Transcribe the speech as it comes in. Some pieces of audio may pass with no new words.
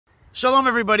Shalom,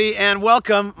 everybody, and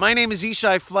welcome. My name is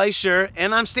Yishai Fleisher,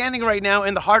 and I'm standing right now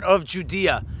in the heart of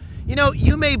Judea. You know,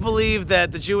 you may believe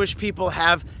that the Jewish people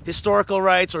have historical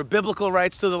rights or biblical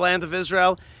rights to the land of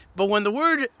Israel, but when the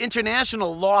word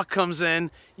international law comes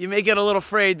in, you may get a little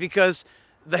afraid because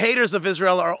the haters of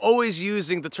Israel are always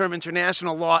using the term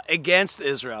international law against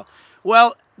Israel.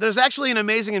 Well, there's actually an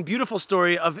amazing and beautiful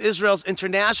story of Israel's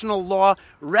international law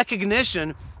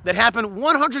recognition that happened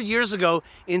 100 years ago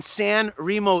in San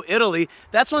Remo, Italy.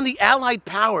 That's when the Allied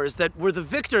powers that were the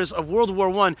victors of World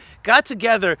War I got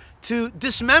together to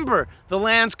dismember the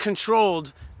lands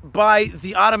controlled by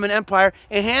the Ottoman Empire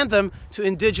and hand them to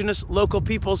indigenous local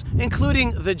peoples,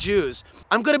 including the Jews.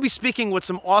 I'm going to be speaking with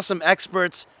some awesome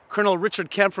experts, Colonel Richard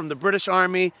Kemp from the British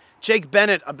Army, Jake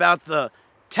Bennett about the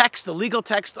legal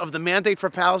text of the Mandate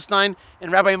for Palestine,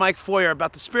 and Rabbi Mike Feuer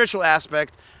about the spiritual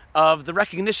aspect of the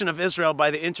recognition of Israel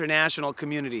by the international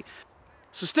community.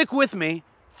 So stick with me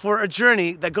for a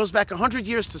journey that goes back 100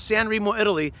 years to San Remo,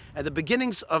 Italy, at the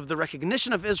beginnings of the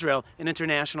recognition of Israel in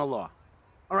international law.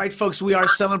 All right, folks, we are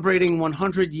celebrating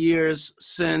 100 years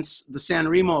since the San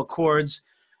Remo Accords,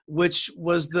 which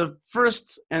was the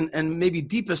first and maybe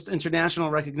deepest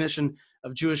international recognition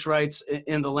of Jewish rights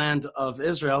in the land of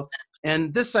Israel.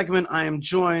 And this segment, I am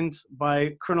joined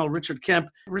by Colonel Richard Kemp.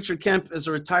 Richard Kemp is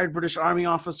a retired British Army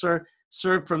officer,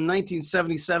 served from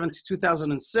 1977 to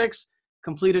 2006,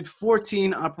 completed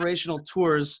 14 operational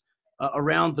tours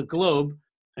around the globe.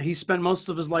 He spent most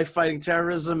of his life fighting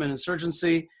terrorism and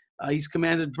insurgency. He's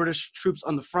commanded British troops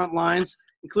on the front lines,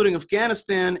 including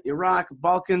Afghanistan, Iraq,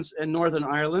 Balkans, and Northern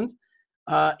Ireland.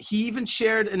 He even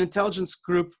chaired an intelligence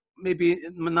group. Maybe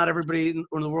not everybody in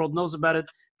the world knows about it,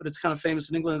 but it's kind of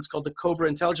famous in England. It's called the Cobra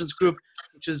Intelligence Group,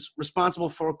 which is responsible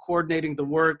for coordinating the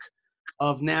work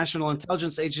of national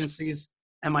intelligence agencies,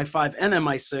 MI5 and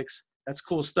MI6. That's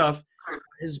cool stuff.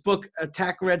 His book,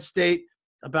 Attack Red State,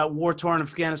 about war-torn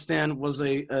Afghanistan, was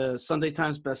a Sunday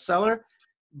Times bestseller.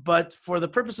 But for the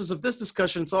purposes of this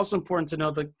discussion, it's also important to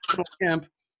note that Colonel Kemp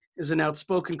is an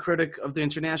outspoken critic of the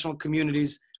international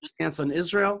community's stance on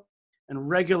Israel and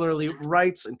regularly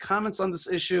writes and comments on this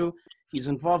issue. He's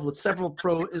involved with several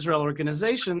pro-Israel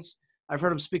organizations. I've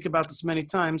heard him speak about this many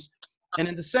times. And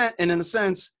in a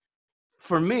sense,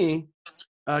 for me,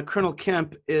 Colonel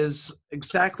Kemp is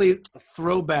exactly a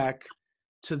throwback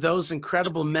to those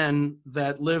incredible men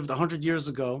that lived 100 years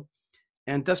ago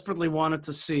and desperately wanted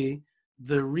to see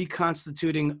the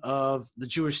reconstituting of the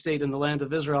Jewish state in the land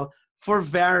of Israel for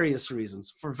various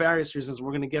reasons.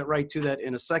 We're going to get right to that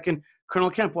in a second. Colonel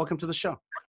Kemp, welcome to the show.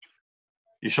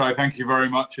 Yishai, thank you very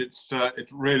much. It's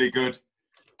really good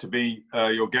to be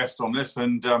your guest on this.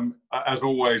 And as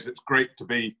always, it's great to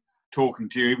be talking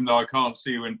to you. Even though I can't see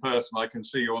you in person, I can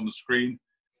see you on the screen.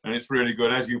 And it's really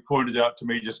good. As you pointed out to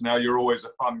me just now, you're always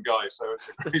a fun guy. So it's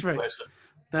a great pleasure.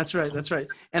 That's right.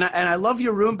 And I love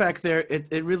your room back there.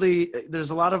 It really,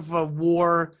 there's a lot of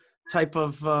war type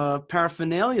of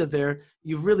paraphernalia there.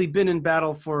 You've really been in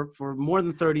battle for more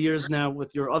than 30 years now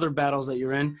with your other battles that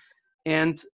you're in.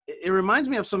 And it reminds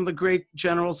me of some of the great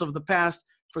generals of the past.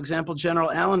 For example,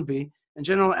 General Allenby. And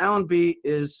General Allenby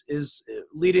is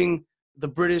leading the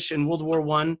British in World War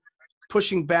I,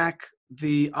 pushing back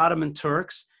the Ottoman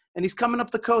Turks. And he's coming up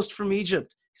the coast from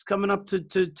Egypt. He's coming up to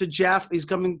Jaffa. He's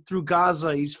coming through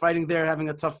Gaza. He's fighting there, having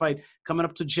a tough fight, coming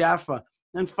up to Jaffa.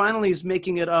 And finally, he's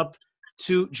making it up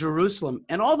to Jerusalem.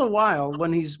 And all the while,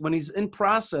 when he's in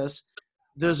process,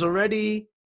 there's already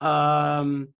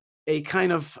a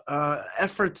kind of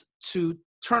effort to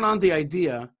turn on the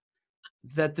idea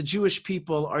that the Jewish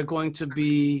people are going to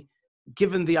be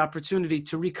given the opportunity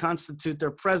to reconstitute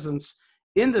their presence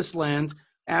in this land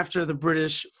after the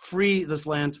British free this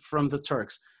land from the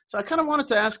Turks. So I kind of wanted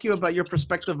to ask you about your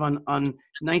perspective on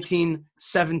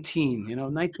 1917,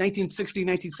 1916,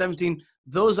 1917,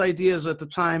 those ideas at the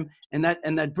time, and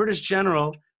that British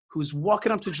general who's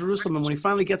walking up to Jerusalem, and when he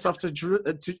finally gets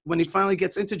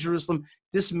into Jerusalem,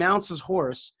 dismounts his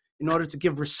horse in order to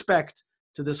give respect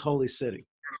to this holy city.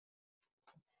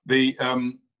 The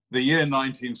year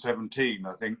 1917,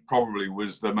 I think, probably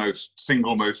was the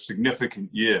single most significant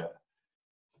year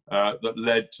that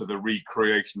led to the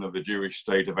recreation of the Jewish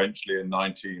state eventually in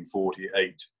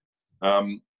 1948.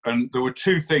 And there were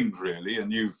two things really,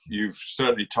 and you've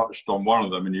certainly touched on one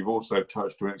of them, and you've also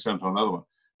touched to an extent on another one.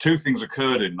 Two things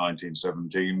occurred in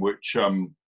 1917,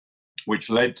 which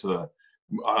led to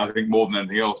I think more than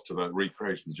anything else, to the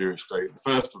recreation of the Jewish state. The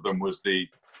first of them was the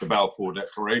Balfour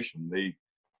Declaration,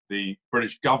 the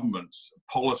British government's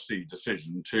policy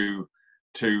decision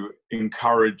to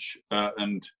encourage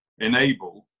and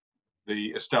enable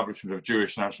the establishment of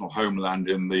Jewish national homeland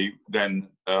in the then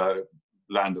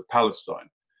land of Palestine.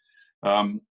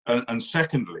 And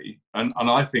secondly, and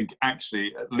I think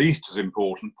actually at least as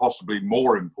important, possibly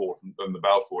more important than the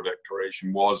Balfour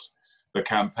Declaration, was the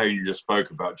campaign you just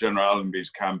spoke about, General Allenby's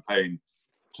campaign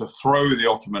to throw the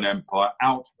Ottoman Empire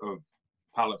out of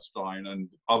Palestine and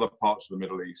other parts of the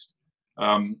Middle East,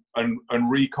 and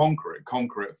conquer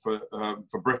it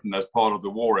for Britain as part of the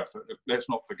war effort. Let's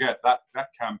not forget that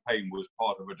campaign was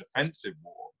part of a defensive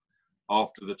war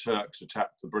after the Turks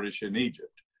attacked the British in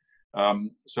Egypt.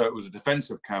 So it was a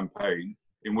defensive campaign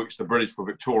in which the British were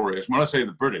victorious. When I say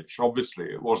the British, obviously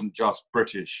it wasn't just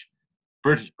British.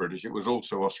 It was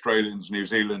also Australians, New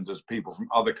Zealanders, people from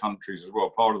other countries as well,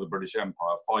 part of the British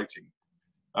Empire fighting.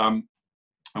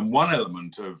 And one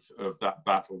element of that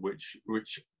battle, which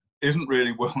isn't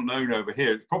really well known over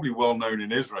here, it's probably well known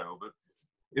in Israel, but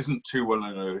isn't too well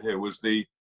known over here, was the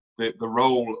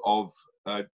role of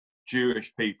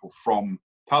Jewish people from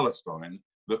Palestine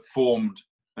that formed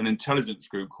an intelligence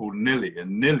group called Nili.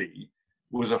 And Nili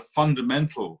was a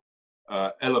fundamental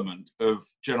element of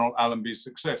General Allenby's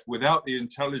success. Without the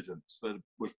intelligence that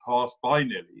was passed by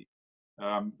Nili,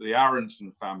 the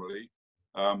Aronson family,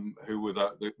 who were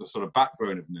the sort of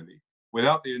backbone of Nili,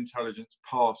 without the intelligence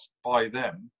passed by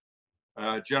them,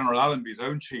 General Allenby's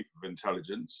own chief of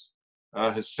intelligence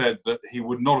has said that he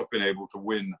would not have been able to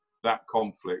win that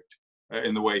conflict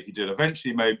in the way he did.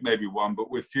 Eventually, maybe won, but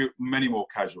with many more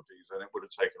casualties, and it would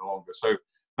have taken longer. So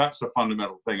that's a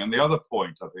fundamental thing. And the other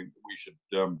point I think that we should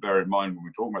bear in mind when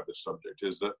we talk about this subject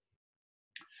is that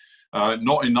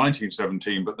not in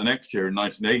 1917, but the next year in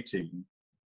 1918,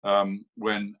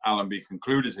 when Allenby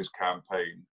concluded his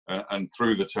campaign and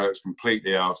threw the Turks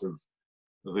completely out of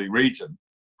the region,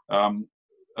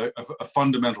 a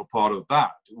fundamental part of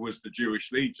that was the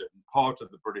Jewish Legion, part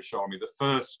of the British Army, the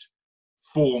first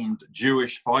formed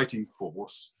Jewish fighting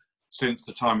force since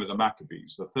the time of the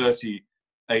Maccabees. The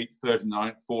 38th,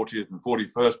 39th, 40th and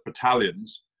 41st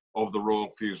battalions of the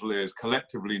Royal Fusiliers,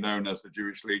 collectively known as the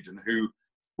Jewish Legion, who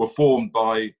were formed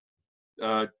by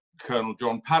Colonel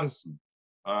John Patterson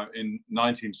in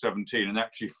 1917 and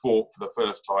actually fought for the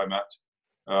first time at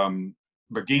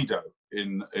Megiddo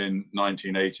in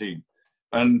 1918.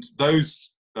 And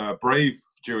those brave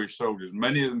Jewish soldiers,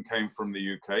 many of them came from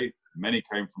the UK, many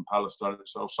came from Palestine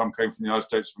itself, some came from the United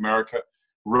States of America,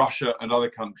 Russia and other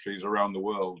countries around the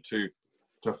world to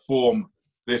form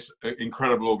this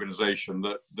incredible organization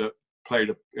that played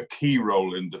a key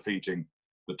role in defeating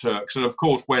the Turks, and of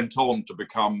course went on to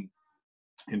become,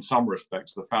 in some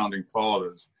respects, the founding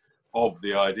fathers of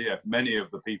the IDF. Many of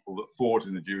the people that fought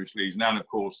in the Jewish Legion, and of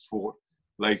course fought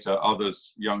later,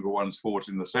 others, younger ones, fought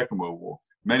in the Second World War.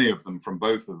 Many of them from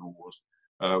both of the wars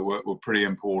were pretty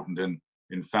important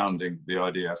in founding the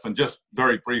IDF. And just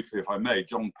very briefly, if I may,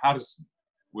 John Patterson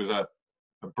was a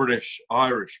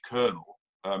British-Irish colonel,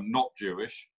 not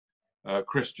Jewish,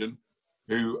 Christian,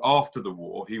 who after the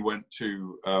war, he went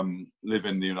to live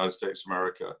in the United States of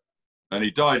America, and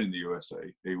he died in the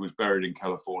USA. He was buried in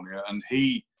California, and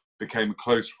he became a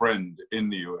close friend in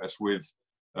the US with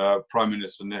Prime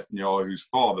Minister Netanyahu's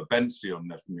father,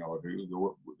 Ben-Zion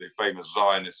Netanyahu, the famous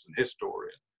Zionist and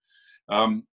historian.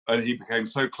 And he became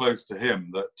so close to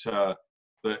him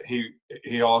that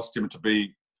he asked him to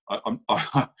be. I'm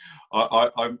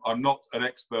not an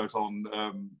expert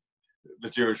on the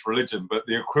Jewish religion, but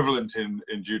the equivalent in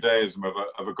Judaism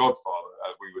of a godfather,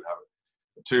 as we would have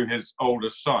it, to his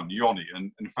oldest son, Yoni.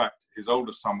 And in fact, his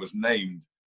oldest son was named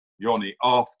Yoni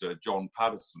after John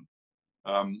Patterson.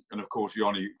 And of course,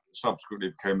 Yoni subsequently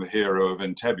became the hero of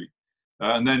Entebbe.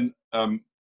 And then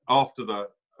after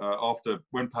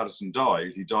when Patterson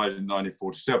died, he died in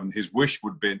 1947. His wish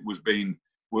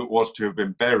was to have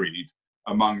been buried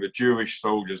among the Jewish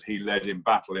soldiers he led in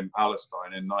battle in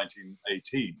Palestine in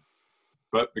 1918.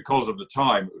 But because of the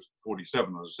time, it was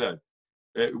 47, as I said,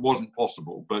 it wasn't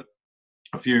possible. But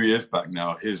a few years back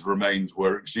now, his remains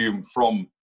were exhumed from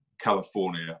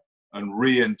California and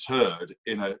reinterred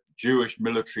in a Jewish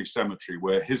military cemetery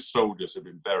where his soldiers had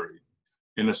been buried,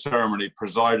 in a ceremony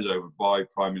presided over by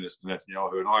Prime Minister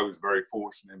Netanyahu. And I was very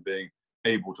fortunate in being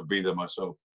able to be there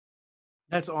myself.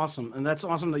 That's awesome. And that's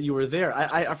awesome that you were there.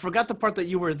 I forgot the part that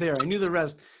you were there. I knew the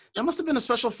rest. That must have been a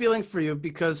special feeling for you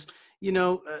because, you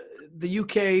know, the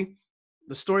UK,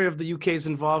 the story of the UK's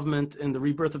involvement in the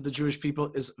rebirth of the Jewish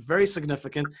people is very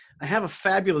significant. I have a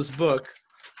fabulous book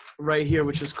right here,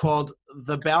 which is called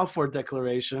The Balfour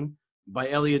Declaration by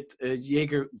Elliot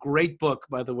Yeager. Great book,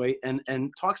 by the way,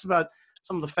 and talks about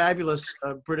some of the fabulous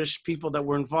British people that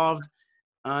were involved.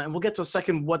 And we'll get to a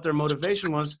second what their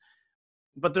motivation was.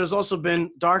 But there's also been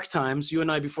dark times. You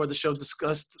and I, before the show,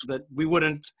 discussed that we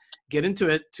wouldn't get into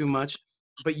it too much.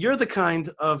 But you're the kind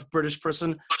of British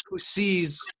person who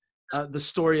sees the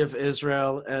story of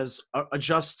Israel as a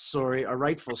just story, a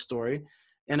rightful story.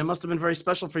 And it must have been very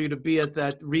special for you to be at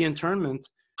that reinterment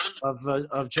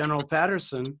of General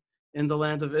Patterson in the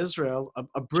land of Israel,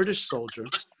 a British soldier,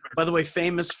 by the way,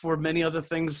 famous for many other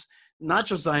things, not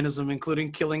just Zionism,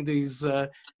 including killing these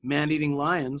man-eating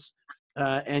lions.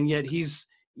 And yet he's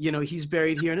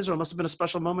buried here in Israel. It must have been a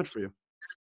special moment for you.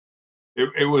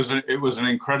 It was an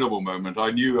incredible moment.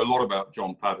 I knew a lot about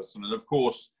John Patterson, and of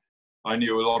course, I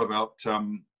knew a lot about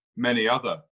many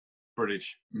other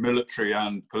British military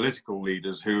and political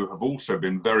leaders who have also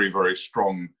been very, very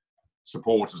strong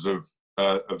supporters of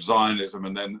Zionism,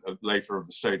 and then later of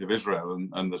the State of Israel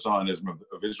and the Zionism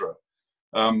of Israel.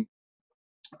 And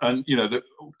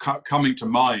coming to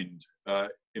mind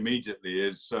immediately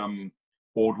is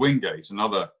Orde Wingate,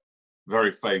 another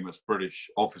very famous British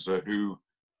officer who,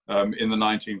 in the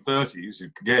 1930s,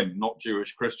 again not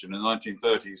Jewish Christian, in the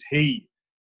 1930s, he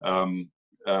on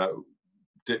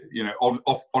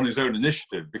his own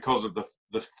initiative, because of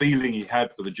the feeling he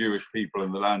had for the Jewish people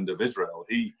in the land of Israel,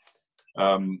 he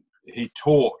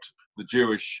taught the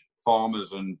Jewish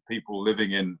farmers and people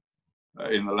living in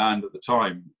the land at the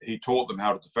time. He taught them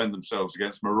how to defend themselves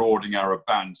against marauding Arab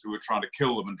bands who were trying to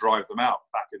kill them and drive them out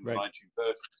back in the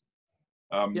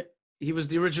 1930s. Yeah, he was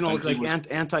the original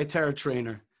anti-terror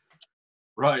trainer.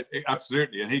 Right,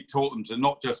 absolutely. And he taught them to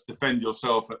not just defend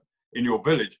yourself in your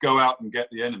village, go out and get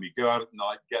the enemy, go out at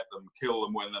night, get them, kill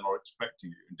them when they're not expecting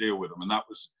you, and deal with them. And that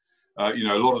was, a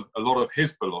lot of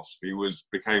his philosophy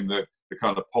became the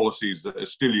kind of policies that are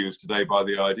still used today by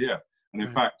the IDF. And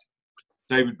in fact,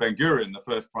 David Ben-Gurion, the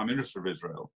first Prime Minister of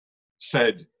Israel,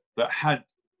 said that had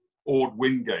Orde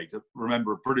Wingate,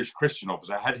 remember a British Christian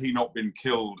officer, had he not been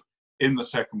killed in the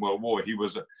Second World War, he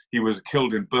was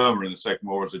killed in Burma in the Second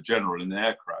War as a general in an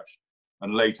air crash,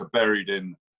 and later buried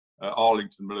in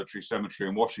Arlington Military Cemetery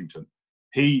in Washington.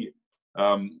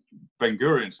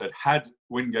 Ben-Gurion said, had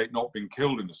Wingate not been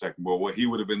killed in the Second World War, he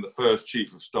would have been the first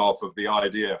chief of staff of the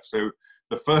IDF. So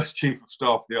the first chief of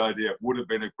staff of the IDF would have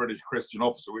been a British Christian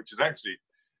officer, which is actually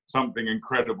something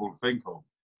incredible to think of.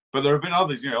 But there have been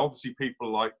others, obviously people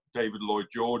like David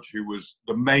Lloyd George, who was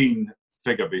the main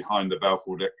figure behind the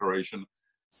Balfour Declaration,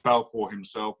 Balfour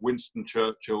himself, Winston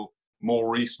Churchill. More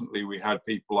recently, we had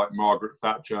people like Margaret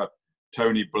Thatcher,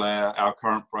 Tony Blair, our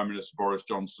current Prime Minister Boris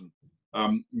Johnson,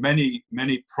 many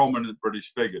prominent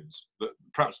British figures, that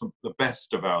perhaps the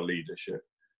best of our leadership,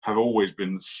 have always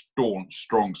been staunch,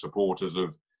 strong supporters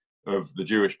of the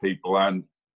Jewish people and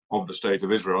of the State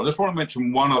of Israel. I just want to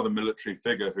mention one other military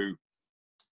figure who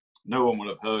no one will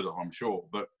have heard of, I'm sure,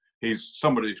 but he's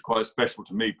somebody who's quite special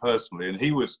to me personally, and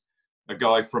he was a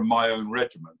guy from my own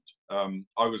regiment.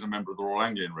 I was a member of the Royal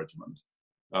Anglian Regiment,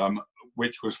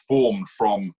 which was formed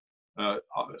from a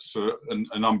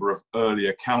number of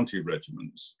earlier county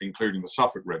regiments, including the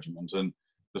Suffolk Regiment. And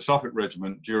the Suffolk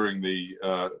Regiment, during the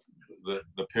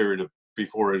period of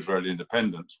before Israeli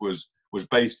independence, was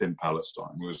based in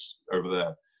Palestine, was over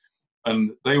there.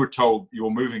 And they were told,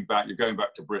 you're moving back, you're going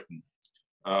back to Britain.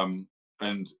 And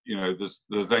there's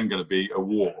then going to be a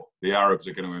war. The Arabs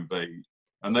are going to invade.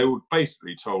 And they were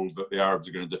basically told that the Arabs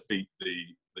are going to defeat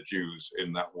the Jews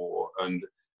in that war. And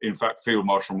in fact, Field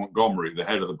Marshal Montgomery, the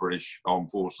head of the British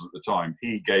Armed Forces at the time,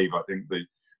 he gave, I think, the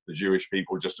Jewish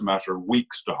people just a matter of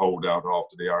weeks to hold out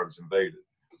after the Arabs invaded.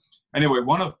 Anyway,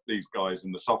 one of these guys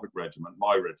in the Suffolk Regiment,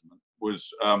 my regiment,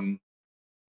 was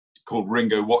called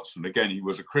Ringo Watson. Again, he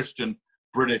was a Christian,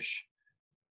 British,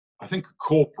 I think a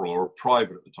corporal or a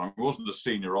private at the time. He wasn't a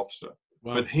senior officer.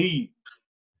 Wow. But he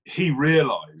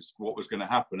realised what was going to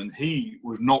happen, and he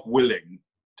was not willing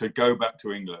to go back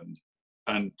to England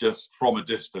and just from a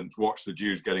distance watch the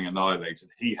Jews getting annihilated.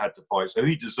 He had to fight. So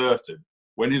he deserted.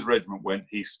 When his regiment went,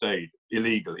 he stayed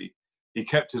illegally. He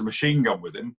kept his machine gun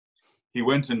with him. He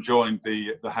went and joined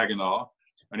the Haganah,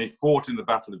 and he fought in the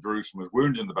Battle of Jerusalem, was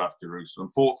wounded in the Battle of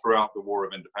Jerusalem, fought throughout the War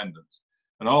of Independence.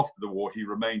 And after the war, he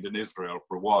remained in Israel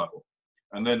for a while.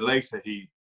 And then later,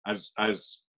 as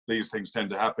these things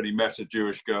tend to happen, he met a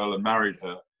Jewish girl and married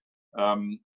her.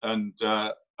 And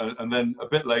then a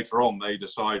bit later on, they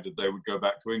decided they would go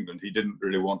back to England. He didn't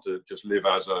really want to just live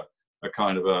as a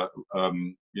kind of a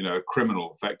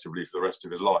criminal, effectively, for the rest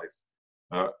of his life,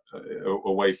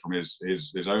 away from his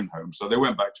own home. So they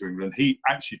went back to England. He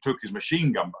actually took his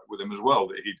machine gun back with him as well,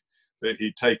 that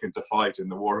he'd taken to fight in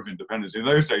the War of Independence. In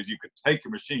those days, you could take a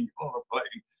machine gun on a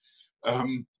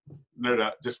plane, no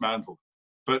doubt, dismantled.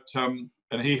 But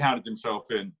and he handed himself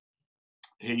in.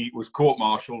 He was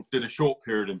court-martialed, did a short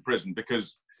period in prison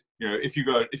because, if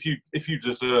you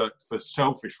desert for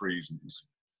selfish reasons,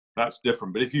 that's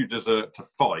different. But if you desert to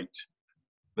fight,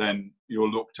 then you're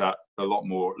looked at a lot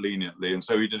more leniently. And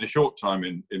so he did a short time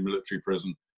in military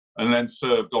prison and then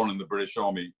served on in the British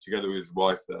Army together with his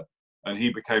wife there. And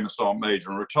he became a sergeant major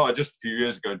and retired just a few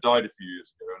years ago, died a few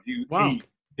years ago. And Wow.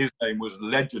 his name was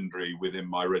legendary within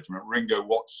my regiment, Ringo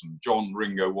Watson, John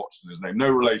Ringo Watson, his name. No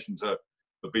relation to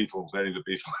the Beatles, any of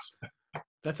the Beatles.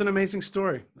 That's an amazing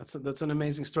story. That's an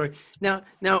amazing story. Now,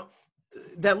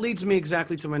 that leads me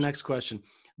exactly to my next question.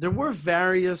 There were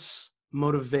various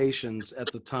motivations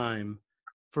at the time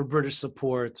for British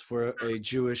support for a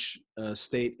Jewish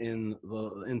state in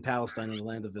Palestine, in the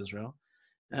land of Israel.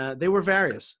 They were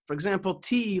various. For example,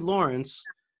 T.E. Lawrence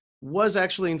was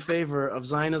actually in favor of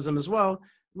Zionism as well,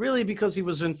 really because he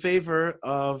was in favor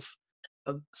of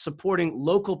supporting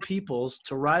local peoples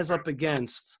to rise up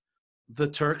against the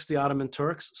Turks, the Ottoman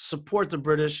Turks, support the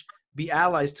British, be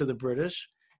allies to the British.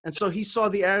 And so he saw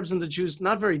the Arabs and the Jews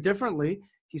not very differently.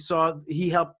 He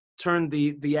helped turn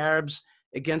the Arabs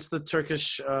against the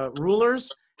Turkish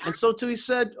rulers. And so too, he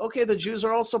said, okay, the Jews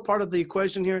are also part of the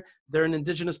equation here. They're an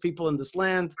indigenous people in this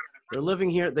land. They're living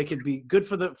here. They could be good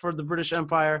for the British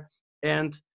Empire.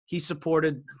 And he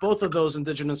supported both of those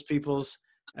indigenous peoples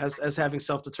as having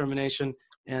self-determination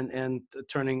and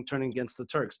turning against the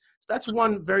Turks. So that's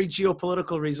one very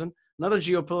geopolitical reason. Another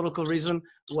geopolitical reason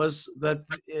was that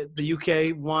the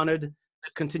UK wanted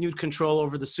continued control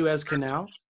over the Suez Canal.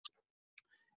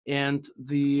 And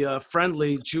the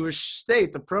friendly Jewish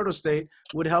state, the proto-state,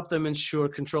 would help them ensure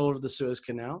control over the Suez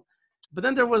Canal. But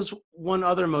then there was one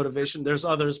other motivation. There's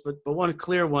others, but one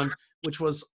clear one, which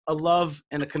was a love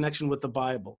and a connection with the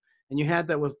Bible. And you had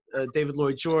that with David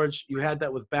Lloyd George. You had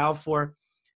that with Balfour.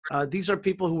 These are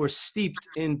people who were steeped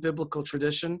in biblical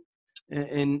tradition,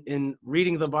 in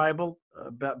reading the Bible.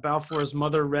 Balfour's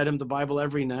mother read him the Bible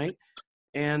every night.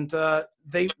 And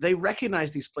they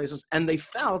recognized these places, and they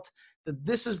felt that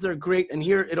this is their great, and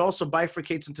here it also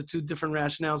bifurcates into two different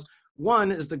rationales.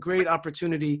 One is the great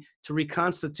opportunity to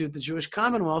reconstitute the Jewish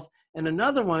Commonwealth, and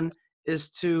another one is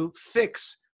to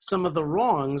fix some of the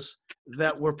wrongs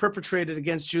that were perpetrated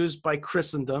against Jews by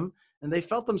Christendom, and they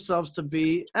felt themselves to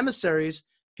be emissaries,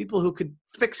 people who could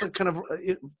fix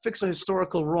a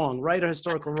historical wrong, right a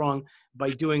historical wrong by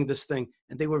doing this thing.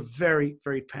 And they were very,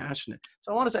 very passionate.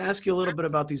 So I wanted to ask you a little bit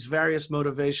about these various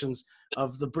motivations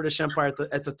of the British Empire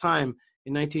at the time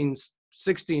in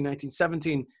 1916,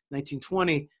 1917,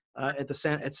 1920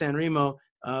 at San Remo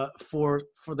for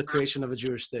the creation of a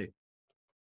Jewish state.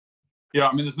 Yeah,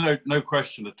 I mean, there's no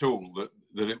question at all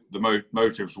that the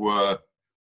motives were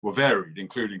varied,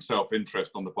 including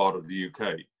self-interest on the part of the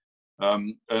UK.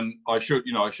 And I should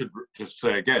just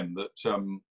say again that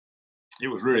it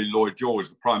was really Lloyd George,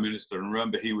 the Prime Minister, and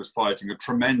remember he was fighting a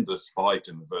tremendous fight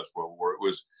in the First World War.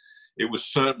 It was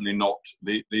certainly not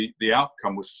the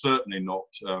outcome was certainly not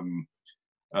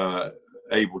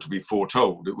able to be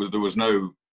foretold. There was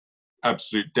no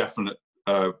absolute definite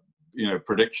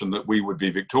prediction that we would be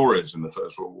victorious in the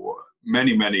First World War.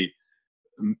 Many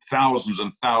thousands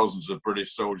and thousands of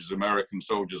British soldiers, American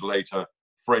soldiers, later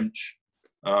French,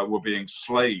 were being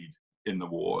slayed in the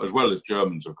war, as well as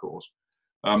Germans, of course.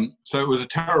 So it was a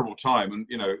terrible time. And,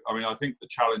 I think the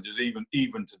challenges,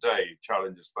 even today,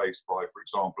 challenges faced by, for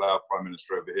example, our Prime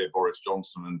Minister over here, Boris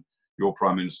Johnson, and your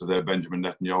Prime Minister there, Benjamin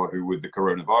Netanyahu, with the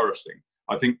coronavirus thing,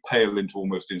 I think pale into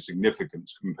almost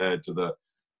insignificance compared to the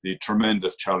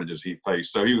tremendous challenges he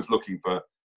faced. So he was looking for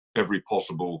every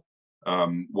possible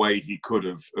way he could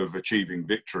of achieving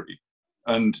victory.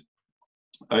 And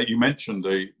you mentioned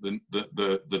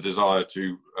the desire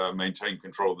to maintain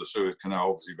control of the Suez Canal,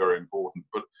 obviously very important.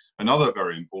 But another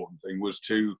very important thing was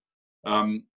to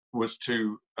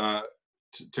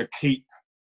keep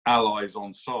allies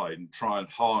on side and try and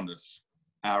harness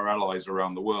our allies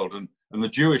around the world. And the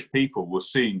Jewish people were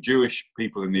seen, Jewish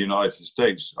people in the United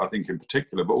States, I think in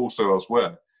particular, but also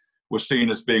elsewhere, were seen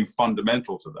as being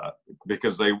fundamental to that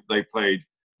because they played,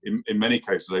 in many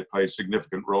cases, they played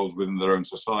significant roles within their own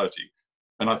society.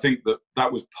 And I think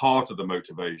that was part of the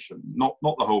motivation, not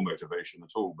the whole motivation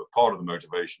at all, but part of the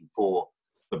motivation for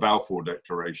the Balfour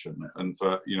Declaration and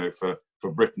for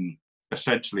Britain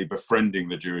essentially befriending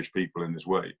the Jewish people in this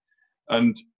way.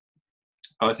 And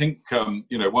I think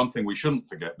one thing we shouldn't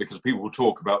forget, because people will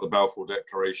talk about the Balfour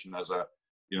Declaration as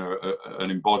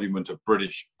an embodiment of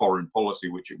British foreign policy,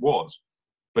 which it was,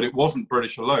 but it wasn't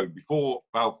British alone. Before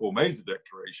Balfour made the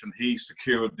declaration, he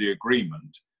secured the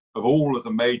agreement of all of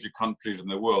the major countries in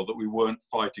the world that we weren't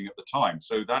fighting at the time.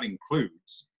 So that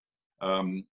includes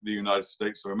the United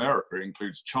States of America, it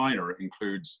includes China, it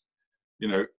includes,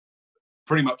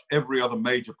 pretty much every other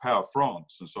major power,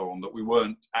 France and so on, that we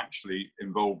weren't actually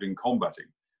involved in combating.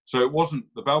 So it wasn't,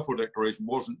 the Balfour Declaration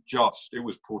wasn't just, it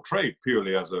was portrayed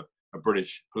purely as a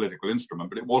British political instrument,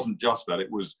 but it wasn't just that. It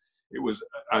was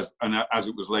as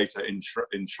it was later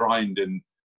enshrined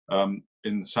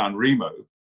in San Remo.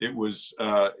 It was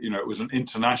it was an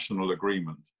international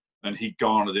agreement, and he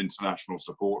garnered international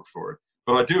support for it.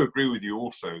 But I do agree with you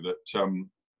also that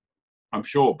I'm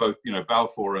sure both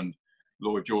Balfour and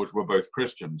Lloyd George were both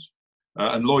Christians,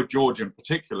 and Lloyd George in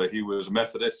particular, he was a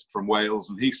Methodist from Wales,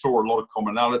 and he saw a lot of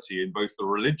commonality in both the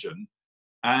religion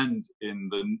and in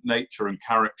the nature and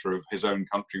character of his own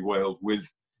country, Wales, with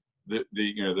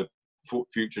the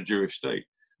future Jewish state.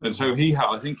 And so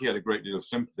I think he had a great deal of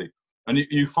sympathy. And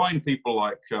you find people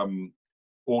like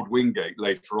Ord Wingate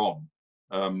later on,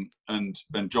 and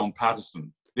John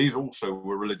Patterson. These also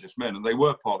were religious men, and they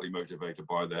were partly motivated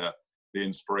by the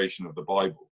inspiration of the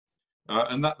Bible.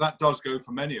 And that does go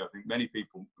for many, I think, many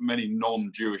people, many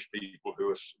non-Jewish people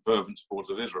who are fervent supporters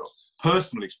of Israel.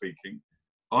 Personally speaking,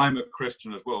 I'm a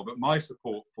Christian as well, but my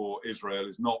support for Israel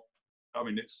is not, I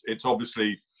mean, it's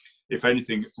obviously, if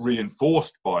anything,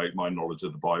 reinforced by my knowledge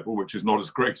of the Bible, which is not as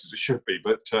great as it should be,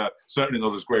 but certainly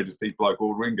not as great as people like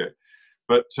Ord Wingate.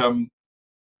 But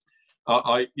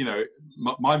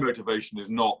my motivation is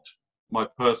not, my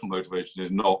personal motivation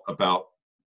is not about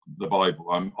the Bible.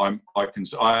 I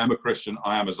am a Christian,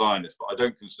 I am a Zionist, but I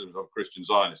don't consider myself a Christian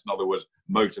Zionist. In other words,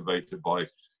 motivated by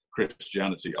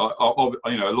Christianity. A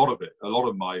lot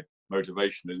of my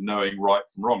motivation is knowing right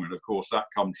from wrong, and of course that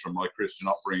comes from my Christian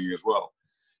upbringing as well.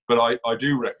 But I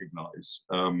do recognise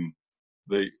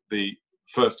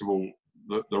first of all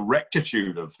the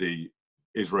rectitude of the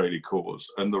Israeli cause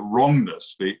and the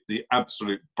wrongness, the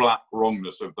absolute black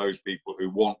wrongness of those people who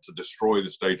want to destroy the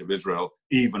state of Israel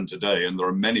even today, and there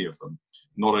are many of them,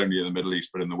 not only in the Middle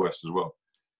East but in the West as well.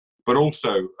 But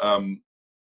also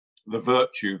the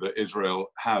virtue that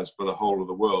Israel has for the whole of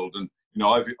the world. And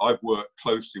I've worked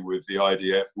closely with the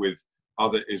IDF, with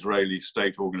other Israeli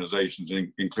state organizations,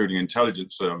 including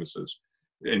intelligence services,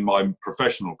 in my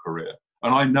professional career.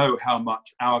 And I know how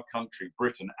much our country,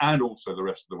 Britain, and also the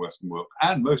rest of the Western world,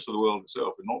 and most of the world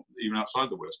itself, and not even outside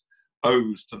the West,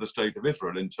 owes to the state of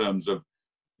Israel in terms of,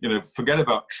 forget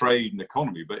about trade and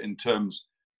economy, but in terms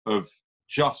of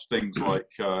just things like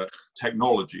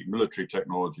technology, military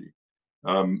technology,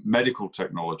 medical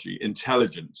technology,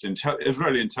 intelligence.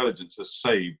 Israeli intelligence has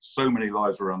saved so many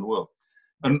lives around the world.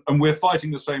 And we're fighting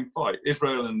the same fight.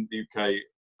 Israel and the UK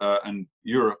and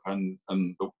Europe and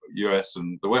the US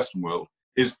and the Western world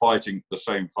is fighting the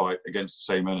same fight against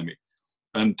the same enemy.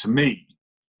 And to me,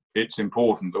 it's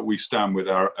important that we stand with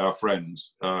our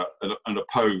friends and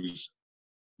oppose,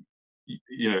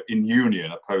 in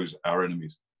union, oppose our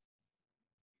enemies.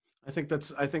 I think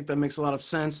that makes a lot of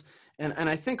sense. And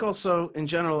I think also in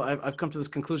general, I've come to this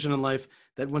conclusion in life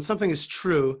that when something is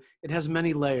true, it has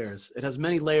many layers. It has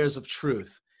many layers of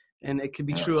truth. And it could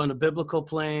be true on a biblical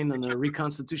plane, on a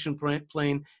reconstitution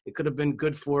plane. It could have been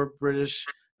good for British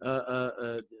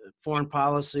foreign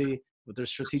policy with their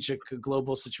strategic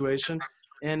global situation.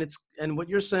 And what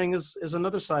you're saying is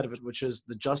another side of it, which is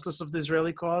the justice of the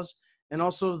Israeli cause, and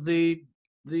also the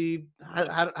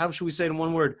how should we say it in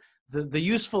one word? The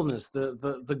usefulness,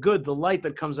 the good, the light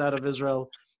that comes out of Israel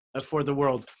for the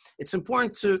world. It's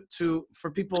important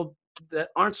for people that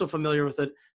aren't so familiar with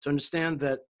it to understand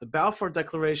that the Balfour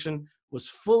Declaration was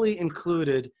fully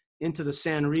included into the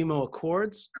San Remo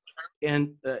Accords,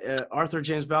 and Arthur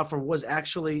James Balfour was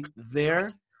actually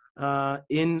there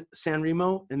in San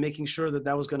Remo and making sure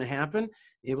that was going to happen.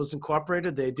 It was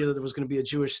incorporated, the idea that there was going to be a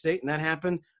Jewish state, and that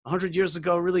happened 100 years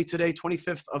ago, really today,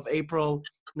 25th of April,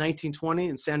 1920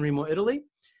 in San Remo, Italy.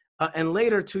 And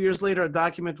later, 2 years later, a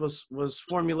document was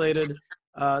formulated,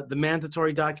 the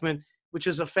mandatory document, which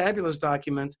is a fabulous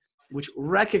document, which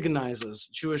recognizes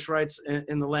Jewish rights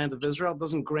in the land of Israel. It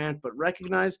doesn't grant, but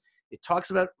recognize. It talks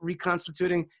about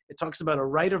reconstituting. It talks about a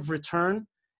right of return.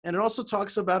 And it also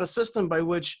talks about a system by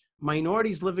which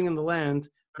minorities living in the land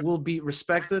will be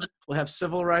respected, will have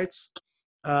civil rights,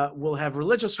 will have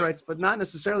religious rights, but not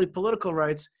necessarily political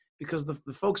rights, because the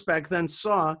folks back then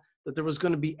saw that there was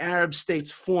going to be Arab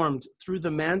states formed through the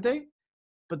mandate.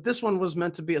 But this one was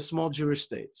meant to be a small Jewish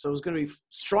state. So it was going to be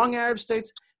strong Arab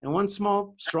states and one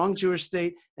small, strong Jewish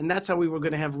state. And that's how we were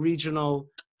going to have regional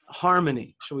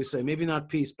harmony, shall we say. Maybe not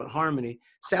peace, but harmony.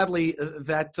 Sadly,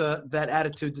 that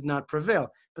attitude did not prevail.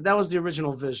 But that was the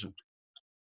original vision.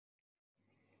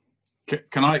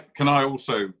 Can I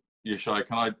also, Yishai,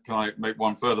 can I make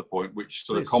one further point, which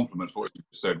sort of complements what you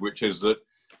said, which is that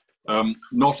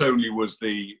not only was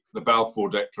the Balfour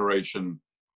Declaration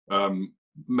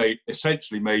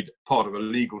essentially made part of a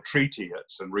legal treaty at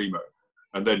San Remo,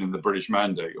 and then in the British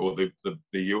Mandate, or the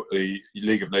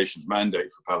League of Nations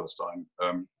mandate for Palestine,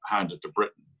 handed to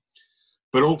Britain.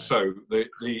 But also the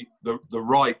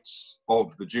rights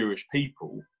of the Jewish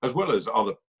people, as well as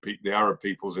the Arab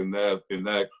peoples in their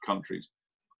countries,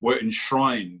 were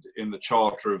enshrined in the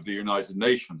Charter of the United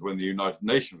Nations when the United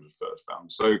Nations was first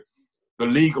founded. So the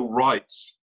legal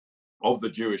rights of the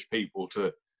Jewish people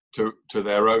to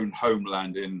their own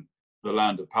homeland in the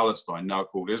land of Palestine, now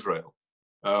called Israel,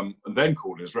 and then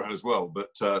called Israel as well, but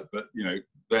you know,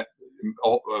 that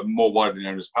more widely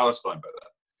known as Palestine by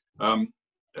that.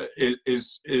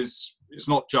 It's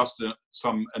not just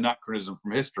some anachronism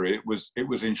from history. It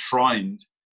was enshrined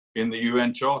in the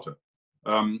UN Charter,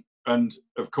 and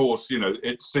of course, you know,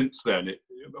 since then,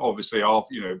 obviously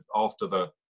after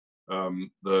the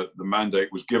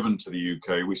mandate was given to the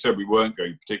UK. We said we weren't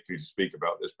going particularly to speak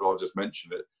about this, but I'll just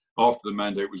mention it. After the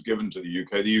mandate was given to the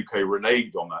UK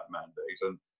reneged on that mandate.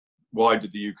 And why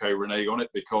did the UK renege on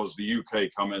it? Because the UK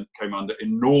came under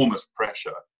enormous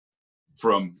pressure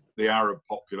from the Arab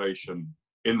population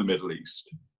in the Middle East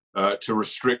to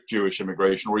restrict Jewish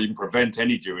immigration or even prevent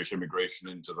any Jewish immigration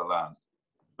into the land.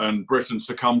 And Britain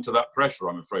succumbed to that pressure,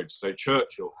 I'm afraid to say.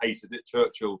 Churchill hated it.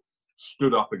 Churchill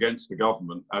stood up against the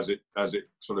government as it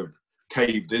sort of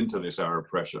caved into this Arab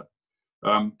pressure.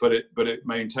 But it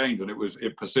maintained, and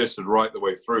it persisted right the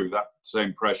way through. That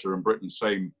same pressure and Britain's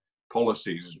same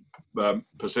policies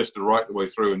persisted right the way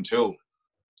through until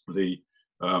the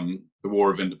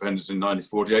War of Independence in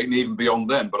 1948, and even beyond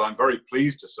then. But I'm very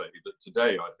pleased to say that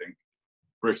today, I think,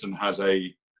 Britain has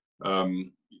has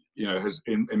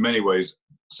in many ways,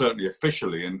 certainly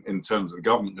officially in terms of the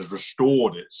government, has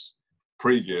restored its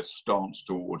previous stance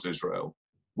towards Israel.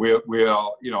 We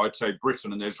are, I'd say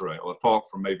Britain and Israel, apart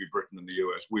from maybe Britain and the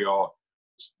US, we are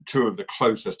two of the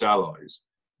closest allies,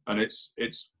 and it's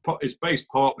based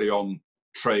partly on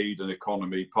trade and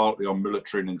economy, partly on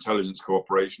military and intelligence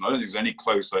cooperation. I don't think there's any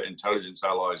closer intelligence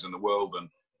allies in the world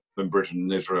than Britain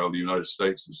and Israel, the United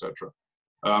States, etc.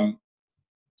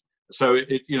 So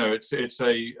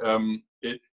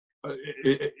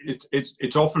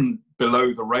it's often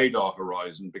below the radar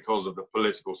horizon because of the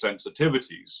political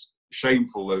sensitivities,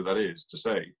 shameful though that is to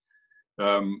say,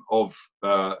 of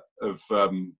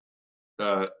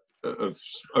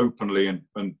openly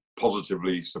and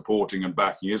positively supporting and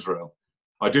backing Israel.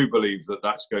 I do believe that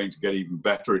that's going to get even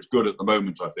better. It's good at the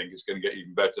moment. I think it's going to get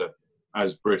even better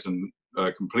as Britain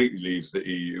completely leaves the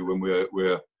EU, and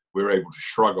we're able to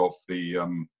shrug off the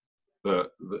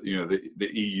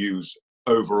EU's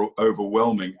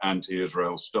overwhelming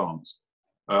anti-Israel stance,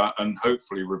 and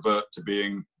hopefully revert to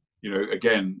being,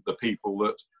 again, the people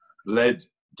that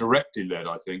directly led,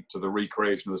 I think, to the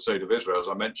recreation of the state of Israel, as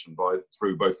I mentioned,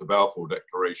 through both the Balfour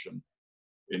Declaration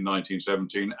in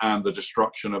 1917 and the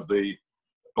destruction of the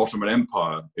Ottoman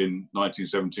Empire in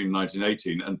 1917,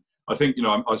 1918. And I think,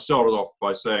 I started off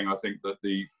by saying I think that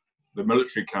the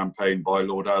military campaign by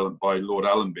Lord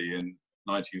Allenby in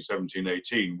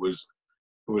 1917-18 was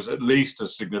at least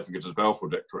as significant as Balfour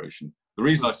Declaration. The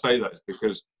reason I say that is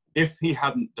because if he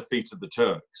hadn't defeated the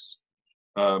Turks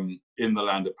in the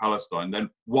land of Palestine, then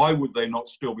why would they not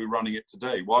still be running it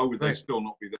today? Why would they still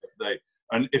not be there today?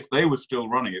 And if they were still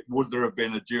running it, would there have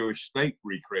been a Jewish state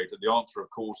recreated? The answer, of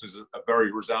course, is a very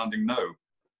resounding no.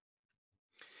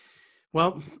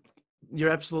 Well, you're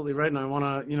absolutely right, and I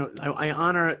want to, I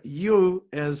honor you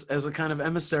as a kind of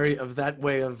emissary of that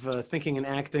way of thinking and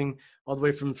acting, all the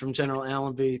way from General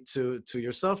Allenby to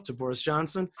yourself, to Boris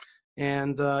Johnson.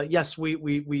 And yes,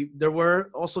 we there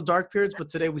were also dark periods, but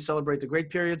today we celebrate the great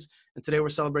periods, and today we're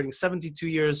celebrating 72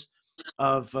 years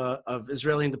of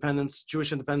Israeli independence,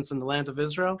 Jewish independence in the land of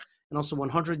Israel, and also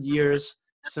 100 years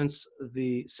since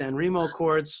the San Remo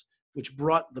Accords, which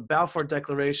brought the Balfour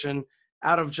Declaration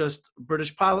out of just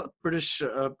British policy,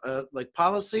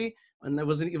 and it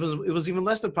was even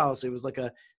less than policy. It was like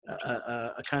a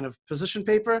kind of position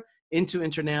paper into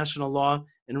international law,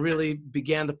 and really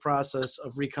began the process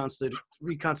of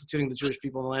reconstituting the Jewish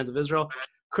people in the land of Israel.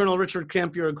 Colonel Richard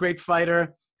Kemp, you're a great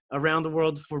fighter around the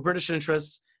world for British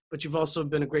interests, but you've also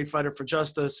been a great fighter for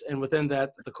justice, and within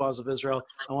that, the cause of Israel.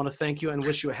 I want to thank you and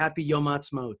wish you a happy Yom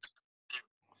Ha'atzmaut.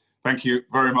 Thank you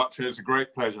very much. It's a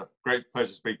great pleasure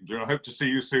speaking to you. And I hope to see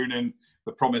you soon in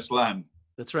the promised land.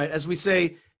 That's right. As we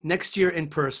say, next year in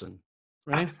person,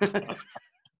 right?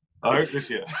 I hope this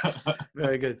year.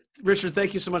 Very good. Richard,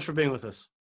 thank you so much for being with us.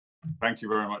 Thank you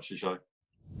very much, Yishai.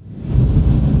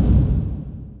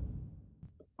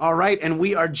 All right, and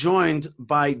we are joined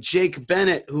by Jake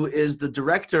Bennett, who is the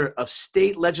Director of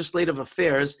State Legislative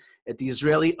Affairs at the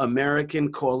Israeli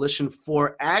American Coalition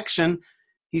for Action.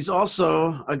 He's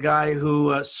also a guy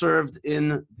who served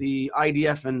in the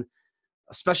IDF and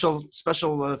a special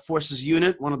forces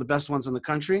unit, one of the best ones in the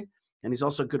country. And he's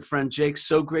also a good friend. Jake,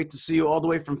 so great to see you all the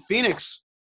way from Phoenix.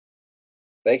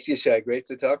 Thanks, Yishai. Great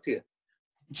to talk to you.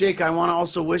 Jake, I want to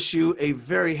also wish you a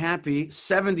very happy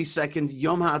 72nd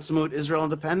Yom HaAtzmaut, Israel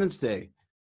Independence Day.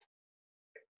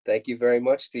 Thank you very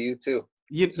much to you too.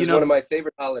 This is know, one of my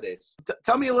favorite holidays.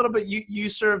 Tell me a little bit. You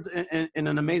served in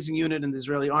an amazing unit in the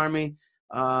Israeli army.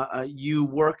 You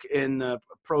work in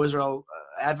pro-Israel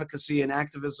advocacy and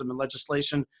activism and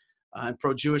legislation and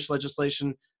pro-Jewish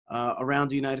legislation around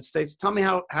the United States. Tell me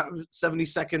how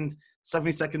 72nd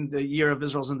year of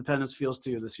Israel's independence feels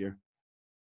to you this year.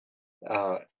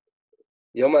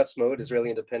 Yom HaAtzmaut,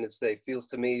 Israeli Independence Day, feels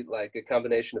to me like a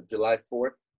combination of July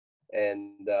 4th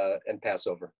and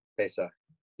Passover, Pesach,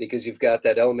 because you've got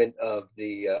that element of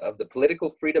the political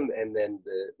freedom and then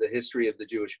the history of the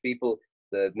Jewish people,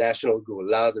 the national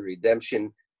Geulah, the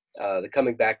redemption, the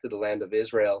coming back to the land of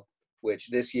Israel, which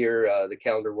this year the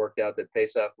calendar worked out that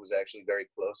Pesach was actually very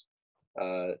close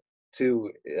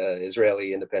to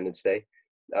Israeli Independence Day.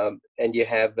 And you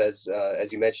have, as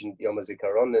you mentioned, Yom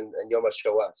HaZikaron and Yom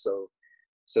HaShoah.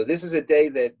 So this is a day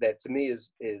that to me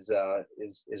is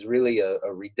really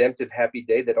a redemptive, happy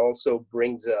day that also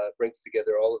brings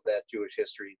together all of that Jewish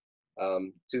history,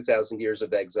 2,000 years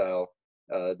of exile,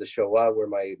 the Shoah, where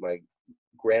my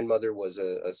grandmother was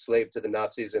a slave to the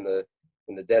Nazis in the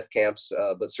death camps,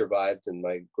 but survived, and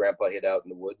my grandpa hid out in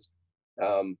the woods,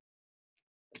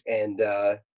 and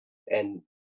a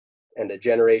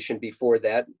generation before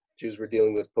that, Jews were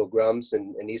dealing with pogroms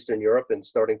in Eastern Europe and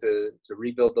starting to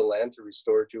rebuild the land, to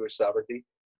restore Jewish sovereignty.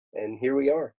 And here we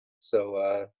are.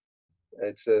 So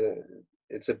it's a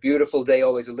beautiful day,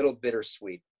 always a little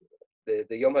bittersweet. The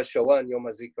Yom HaShoah and Yom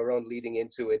HaZikaron leading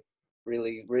into it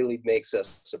really makes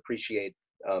us appreciate,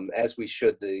 as we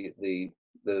should, the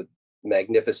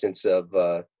magnificence of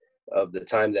the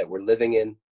time that we're living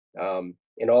in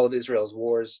all of Israel's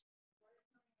wars.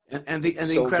 And the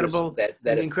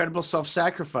incredible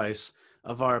self-sacrifice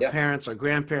of our parents, our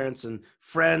grandparents, and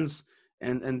friends.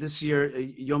 And this year,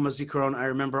 Yom HaZikaron, I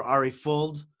remember Ari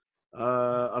Fuld,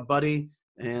 a buddy,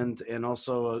 and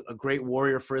also a great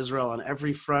warrior for Israel on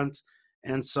every front.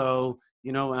 And so,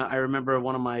 I remember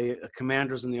one of my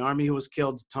commanders in the army who was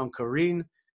killed, Tom Karin.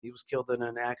 He was killed in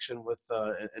an action with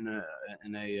in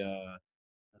a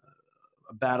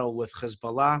battle with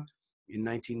Hezbollah in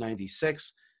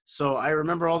 1996. So I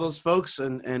remember all those folks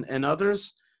and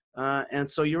others. And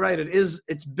so you're right.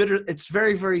 It's bitter. It's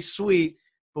very, very sweet,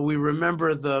 but we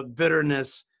remember the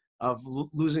bitterness of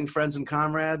losing friends and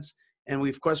comrades. And we,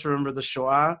 of course, remember the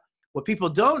Shoah. What people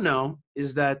don't know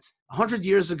is that 100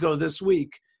 years ago this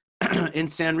week in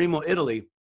San Remo, Italy,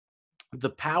 the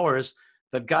powers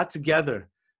that got together,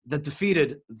 that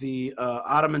defeated the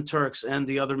Ottoman Turks and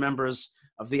the other members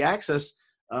of the Axis,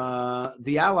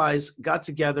 the Allies got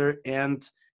together and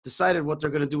decided what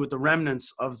they're going to do with the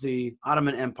remnants of the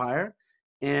Ottoman Empire.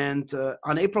 And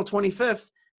on April 25th,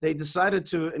 they decided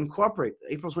to incorporate,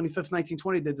 April 25th,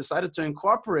 1920, they decided to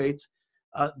incorporate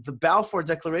the Balfour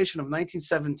Declaration of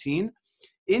 1917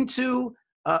 into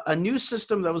a new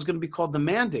system that was going to be called the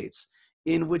Mandates,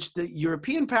 in which the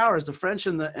European powers, the French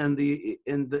and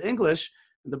the English,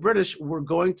 the British, were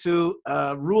going to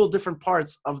rule different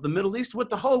parts of the Middle East with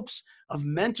the hopes of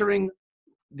mentoring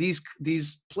these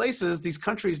places, these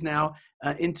countries now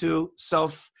into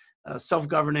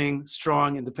self-governing,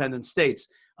 strong, independent states.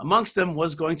 Amongst them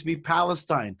was going to be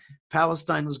Palestine.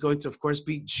 Palestine was going to, of course,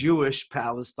 be Jewish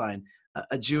Palestine,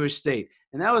 a Jewish state.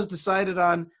 And that was decided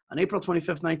on April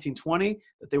 25th, 1920,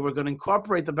 that they were going to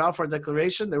incorporate the Balfour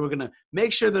Declaration. They were going to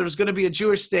make sure there was going to be a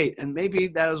Jewish state. And maybe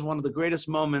that was one of the greatest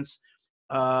moments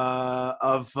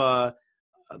of the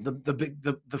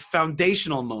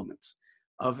foundational moment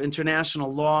of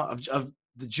international law, of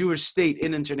the Jewish state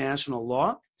in international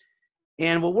law.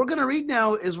 And what we're going to read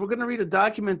now is we're going to read a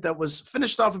document that was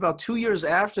finished off about 2 years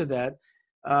after that,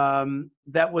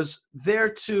 that was there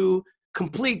to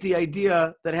complete the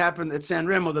idea that happened at San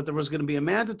Remo, that there was going to be a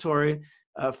mandatory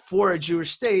for a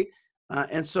Jewish state.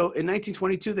 And so in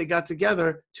 1922, they got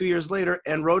together 2 years later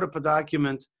and wrote up a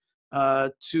document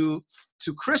to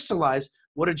crystallize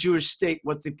what a Jewish state,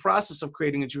 what the process of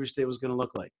creating a Jewish state was going to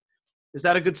look like. Is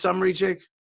that a good summary, Jake?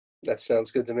 That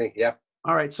sounds good to me, yeah.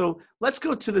 All right, so let's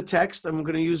go to the text. I'm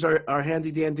going to use our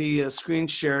handy-dandy screen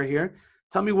share here.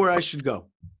 Tell me where I should go.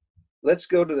 Let's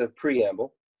go to the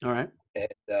preamble. All right.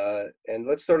 And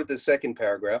let's start at the second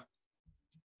paragraph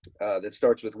that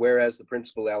starts with whereas the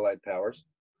principal allied powers.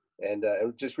 And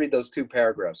just read those two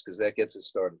paragraphs because that gets us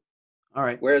started. All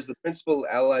right. Whereas the principal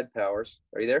allied powers,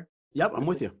 are you there? Yep, I'm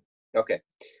with you. Okay.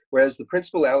 Whereas the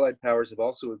principal Allied powers have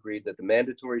also agreed that the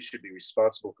mandatory should be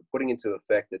responsible for putting into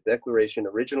effect the declaration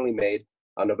originally made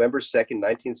on November 2nd,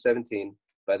 1917,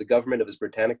 by the government of His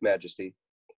Britannic Majesty,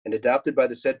 and adopted by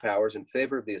the said powers in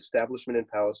favor of the establishment in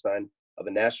Palestine of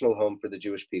a national home for the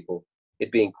Jewish people,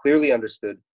 it being clearly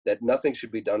understood that nothing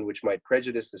should be done which might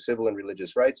prejudice the civil and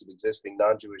religious rights of existing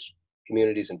non-Jewish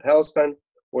communities in Palestine,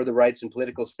 or the rights and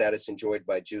political status enjoyed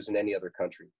by Jews in any other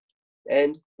country.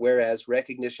 And whereas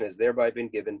recognition has thereby been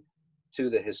given to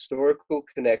the historical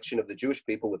connection of the Jewish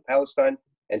people with Palestine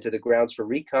and to the grounds for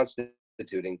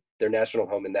reconstituting their national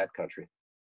home in that country.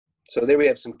 So there we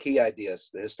have some key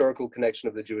ideas: the historical connection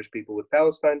of the Jewish people with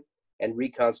Palestine and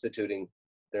reconstituting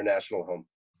their national home.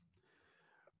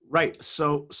 Right.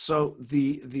 So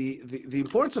the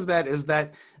importance of that is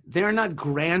that they're not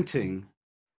granting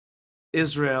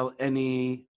Israel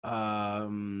any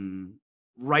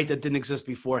right that didn't exist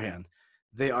beforehand.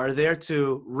 They are there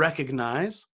to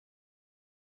recognize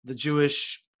the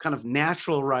Jewish kind of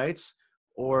natural rights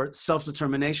or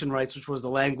self-determination rights, which was the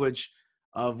language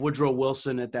of Woodrow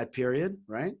Wilson at that period,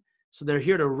 right? So they're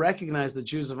here to recognize that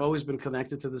Jews have always been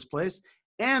connected to this place,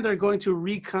 and they're going to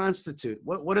reconstitute.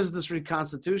 What is this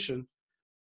reconstitution?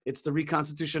 It's the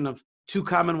reconstitution of two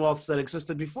commonwealths that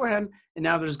existed beforehand, and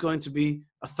now there's going to be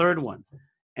a third one.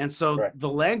 And so Right. the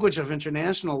language of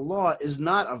international law is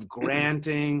not of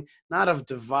granting, not of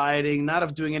dividing, not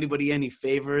of doing anybody any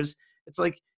favors. It's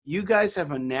like, you guys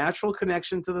have a natural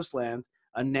connection to this land,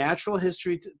 a natural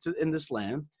history in this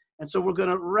land, and so we're going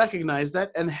to recognize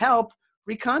that and help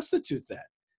reconstitute that.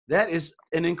 That is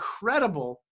an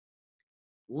incredible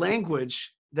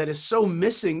language that is so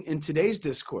missing in today's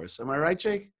discourse. Am I right,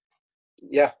 Jake?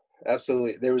 Yeah,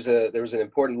 absolutely. There was an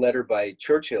important letter by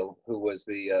Churchill, who was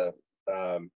the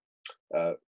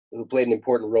who played an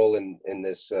important role in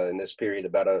this period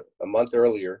about a month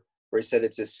earlier, where he said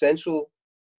it's essential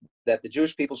that the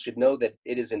Jewish people should know that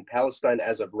it is in Palestine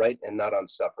as of right and not on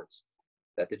sufferance.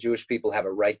 That the Jewish people have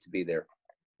a right to be there.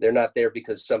 They're not there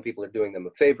because some people are doing them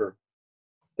a favor.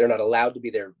 They're not allowed to be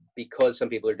there because some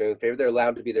people are doing a favor. They're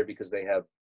allowed to be there because they have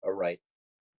a right.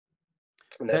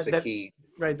 And that's a key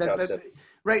concept.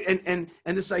 Right. And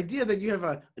this idea that you have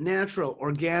a natural,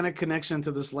 organic connection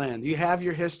to this land. You have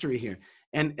your history here.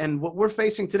 And what we're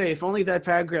facing today, if only that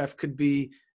paragraph could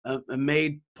be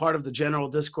made part of the general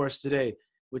discourse today,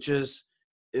 which is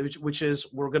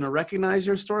we're going to recognize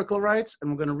your historical rights, and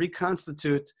we're going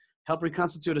to help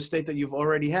reconstitute a state that you've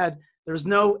already had. There's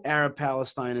no Arab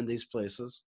Palestine in these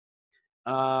places.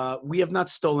 We have not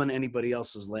stolen anybody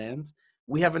else's land.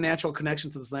 We have a natural connection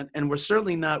to this land, and we're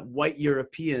certainly not white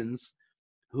Europeans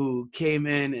who came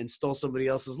in and stole somebody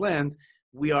else's land.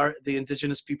 We are the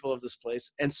indigenous people of this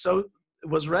place, and so it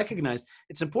was recognized.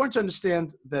 It's important to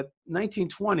understand that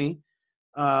 1920,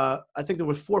 I think there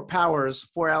were four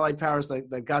Allied powers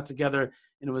that got together,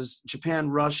 and it was Japan,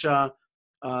 Russia,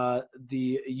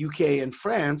 the UK, and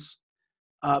France.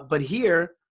 But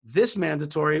here, this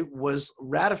mandatory was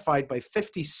ratified by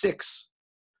 56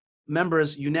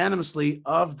 members unanimously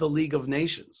of the League of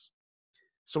Nations.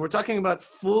 So we're talking about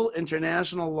full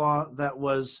international law that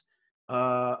was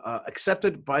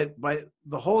accepted by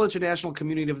the whole international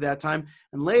community of that time.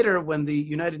 And later, when the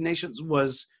United Nations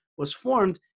was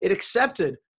formed, it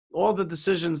accepted all the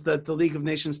decisions that the League of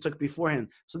Nations took beforehand.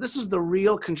 So this is the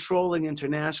real controlling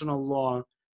international law.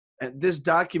 And this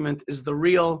document is the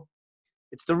real.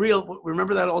 It's the real.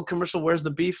 Remember that old commercial? Where's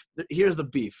the beef? Here's the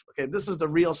beef. Okay, this is the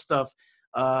real stuff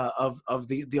of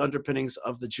the underpinnings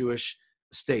of the Jewish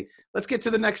state. Let's get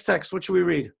to the next text. What should we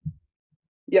read?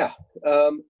 Yeah,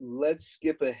 let's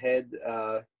skip ahead.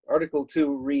 Article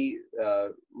 2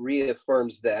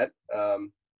 reaffirms that,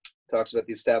 talks about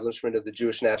the establishment of the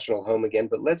Jewish national home again,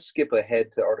 but let's skip ahead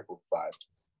to Article 5.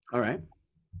 All right.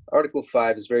 Article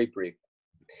 5 is very brief.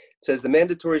 It says the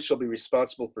mandatory shall be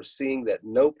responsible for seeing that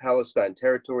no Palestine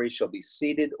territory shall be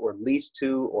ceded or leased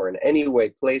to or in any way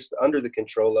placed under the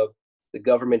control of the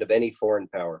government of any foreign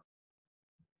power.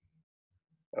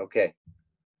 Okay,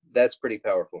 that's pretty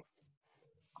powerful.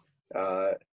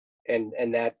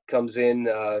 And that comes in.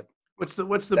 What's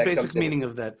the basic meaning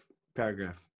of that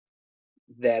paragraph?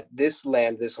 That this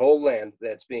land, this whole land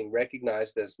that's being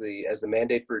recognized as the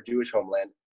mandate for a Jewish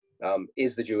homeland,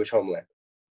 is the Jewish homeland.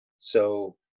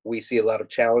 So we see a lot of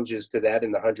challenges to that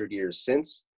in the 100 years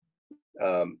since.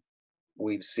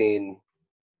 We've seen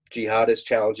jihadist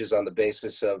challenges on the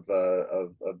basis of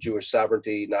Jewish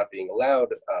sovereignty not being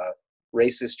allowed,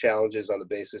 racist challenges on the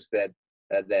basis that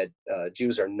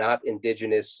Jews are not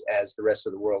indigenous, as the rest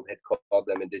of the world had called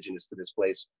them indigenous to this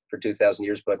place for 2,000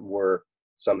 years, but were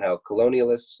somehow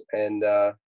colonialists. And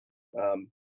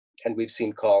we've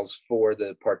seen calls for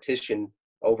the partition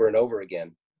over and over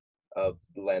again of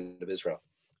the land of Israel.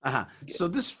 Uh-huh. So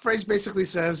this phrase basically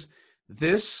says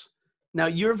this. Now,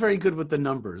 you're very good with the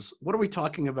numbers. What are we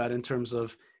talking about in terms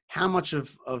of how much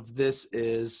of this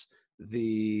is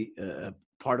the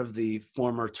part of the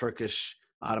former Turkish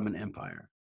Ottoman Empire?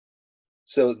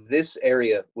 So this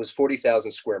area was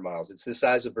 40,000 square miles. It's the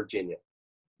size of Virginia.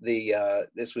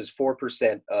 This was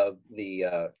 4% of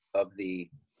the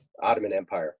Ottoman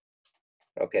Empire.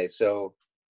 Okay, so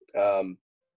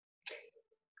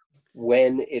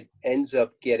when it ends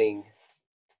up getting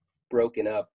broken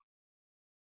up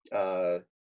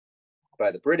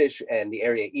by the British, and the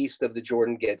area east of the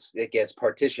Jordan gets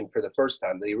partitioned for the first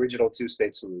time, the original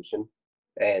two-state solution,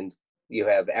 and you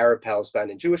have Arab Palestine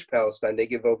and Jewish Palestine. They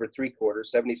give over 3/4,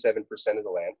 77% of the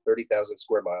land, 30,000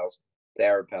 square miles, to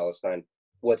Arab Palestine.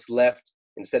 What's left,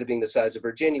 instead of being the size of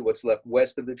Virginia, what's left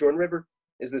west of the Jordan River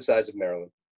is the size of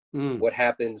Maryland. What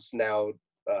happens now,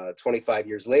 25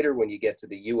 years later, when you get to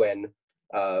the UN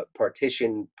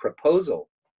partition proposal,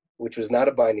 which was not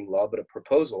a binding law but a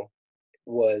proposal,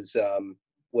 was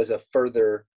a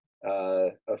further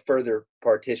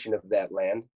partition of that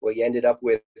land. What you ended up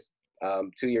with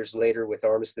 2 years later, with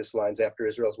armistice lines after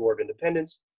Israel's War of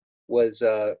Independence, was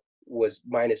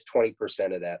minus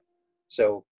 20% of that.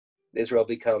 So Israel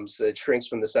shrinks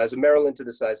from the size of Maryland to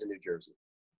the size of New Jersey,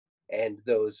 and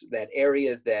that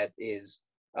area that is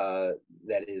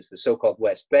the so-called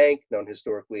West Bank, known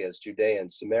historically as Judea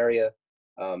and Samaria,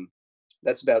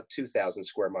 that's about 2,000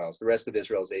 square miles. The rest of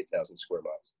Israel is 8,000 square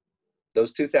miles.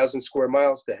 Those 2,000 square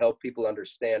miles, to help people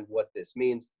understand what this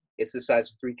means, it's the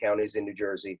size of 3 counties in New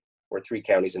Jersey or 3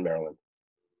 counties in Maryland.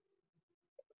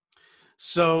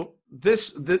 So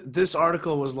this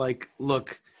article was like,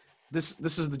 look, this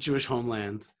is the Jewish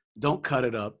homeland. Don't cut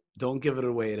it up. Don't give it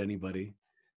away at anybody.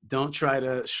 Don't try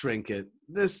to shrink it.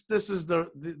 This is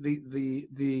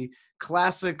the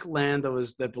classic land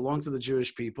that belonged to the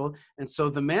Jewish people. And so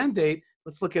the mandate,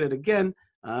 let's look at it again.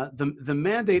 The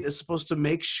mandate is supposed to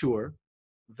make sure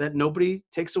that nobody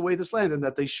takes away this land and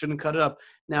that they shouldn't cut it up.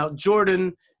 Now,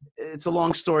 Jordan, it's a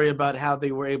long story about how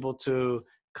they were able to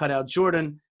cut out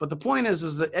Jordan. But the point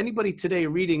is that anybody today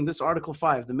reading this Article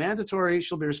 5, the mandatory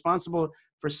shall be responsible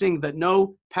for seeing that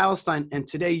no Palestine, and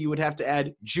today you would have to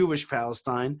add Jewish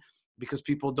Palestine, because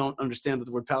people don't understand that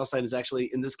the word Palestine is actually,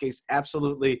 in this case,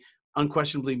 absolutely,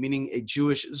 unquestionably meaning a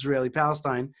Jewish Israeli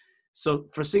Palestine. So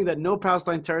for seeing that no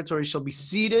Palestine territory shall be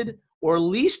ceded or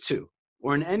leased to,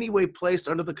 or in any way placed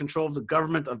under the control of the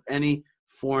government of any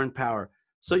foreign power.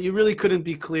 So you really couldn't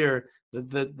be clear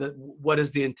that what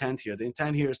is the intent here. The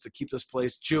intent here is to keep this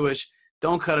place Jewish.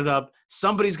 Don't cut it up.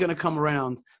 Somebody's going to come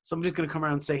around. Somebody's going to come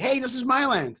around and say, hey, this is my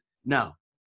land. No.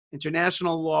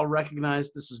 International law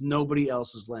recognized this is nobody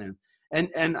else's land.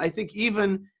 And I think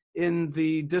even in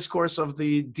the discourse of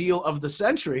the deal of the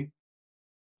century,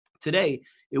 today,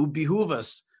 it would behoove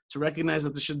us to recognize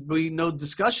that there should be no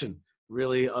discussion,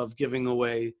 really, of giving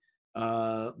away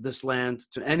this land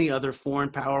to any other foreign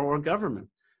power or government.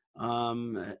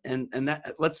 And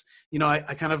that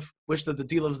I kind of wish that the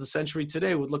deal of the century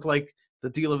today would look like the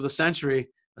deal of the century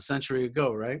a century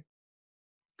ago, right?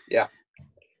 Yeah.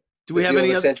 Do we have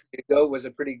any other? Century ago was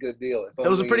a pretty good deal. It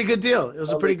was a pretty good deal. It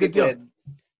was a pretty good deal.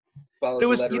 It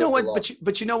was, you know what,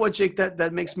 but you know what, Jake,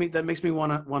 that makes me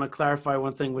want to clarify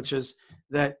one thing, which is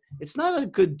that it's not a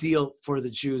good deal for the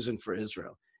Jews and for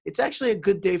Israel. It's actually a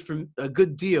good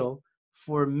deal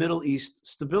for Middle East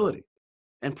stability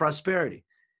and prosperity.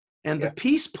 And the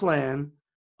peace plan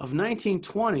of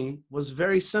 1920 was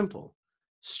very simple.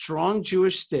 Strong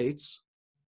Jewish states,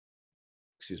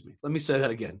 let me say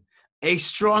that again. A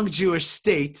strong Jewish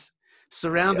state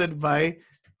surrounded by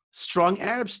strong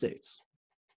Arab states.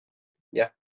 Yeah.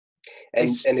 And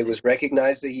it was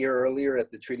recognized a year earlier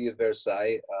at the Treaty of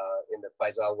Versailles in the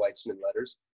Faisal-Weizmann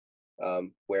letters,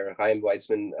 where Chaim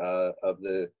Weizmann of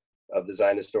the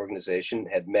Zionist organization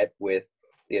had met with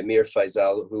the Emir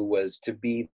Faisal, who was to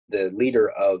be the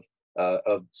leader of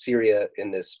Syria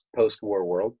in this post-war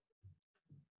world,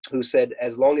 who said,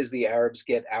 as long as the Arabs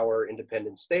get our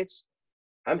independent states,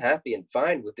 I'm happy and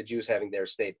fine with the Jews having their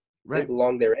state. Right. They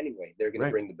belong there anyway. They're going to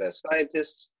bring the best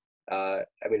scientists.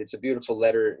 It's a beautiful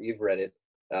letter. You've read it.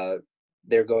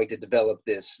 They're going to develop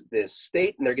this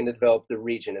state, and they're going to develop the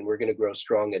region, and we're going to grow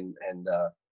strong and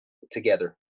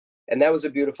together. And that was a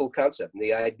beautiful concept. And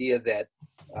the idea that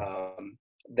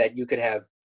that you could have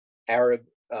Arab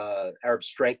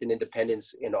strength and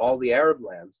independence in all the Arab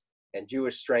lands, and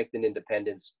Jewish strength and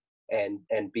independence,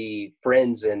 and be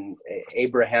friends and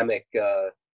Abrahamic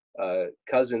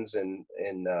cousins and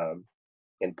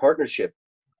in partnership,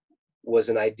 was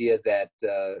an idea that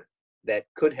that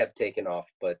could have taken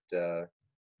off, but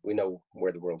we know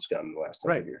where the world's gone in the last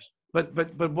 100 years.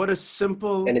 But what a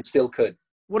simple, and it still could.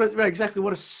 Right, exactly.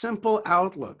 What a simple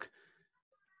outlook.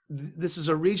 This is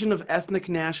a region of ethnic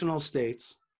national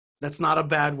states. That's not a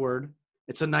bad word.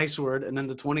 It's a nice word. And in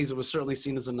the 20s, it was certainly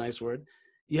seen as a nice word.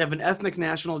 You have an ethnic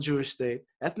national Jewish state,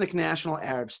 ethnic national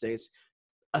Arab states,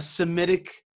 a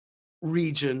Semitic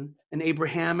region, an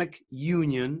Abrahamic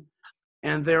union,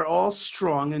 and they're all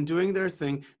strong and doing their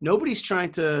thing. Nobody's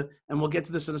trying to, and we'll get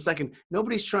to this in a second,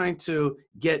 nobody's trying to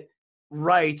get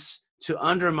rights to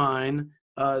undermine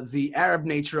the Arab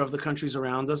nature of the countries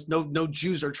around us. No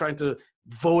Jews are trying to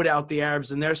vote out the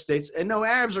Arabs in their states, and no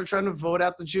Arabs are trying to vote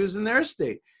out the Jews in their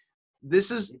state.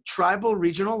 This is tribal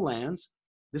regional lands.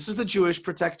 This is the Jewish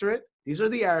protectorate. These are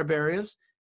the Arab areas.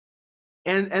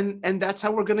 And that's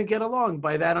how we're going to get along,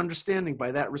 by that understanding,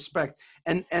 by that respect.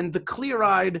 And the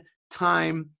clear-eyed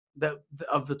time that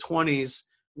of the 20s,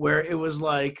 where it was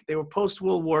like they were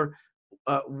post-World War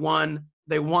I.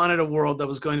 They wanted a world that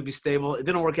was going to be stable. It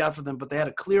didn't work out for them, but they had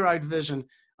a clear-eyed vision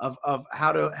of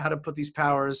how to put these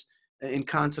powers in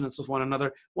consonance with one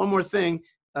another. One more thing,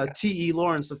 T.E.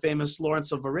 Lawrence, the famous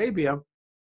Lawrence of Arabia,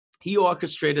 he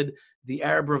orchestrated the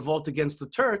Arab revolt against the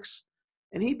Turks,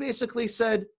 and he basically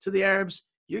said to the Arabs,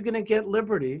 you're going to get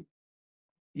liberty,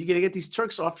 you're going to get these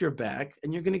Turks off your back,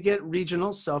 and you're going to get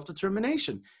regional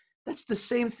self-determination. That's the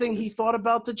same thing he thought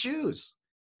about the Jews.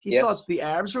 He thought the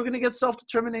Arabs were going to get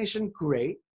self-determination,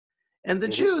 great. And the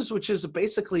Jews, which is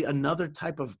basically another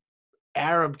type of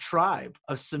Arab tribe,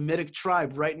 a Semitic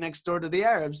tribe right next door to the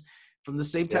Arabs, from the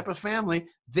same type of family,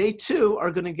 they too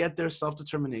are going to get their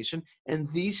self-determination.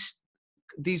 And these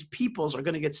peoples are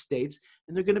going to get states,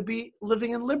 and they're going to be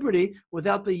living in liberty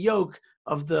without the yoke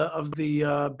of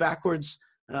the backwards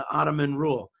Ottoman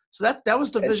rule. So that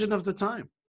was the vision of the time.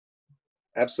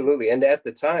 Absolutely. And at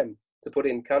the time, to put it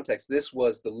in context, this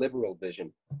was the liberal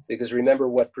vision, because remember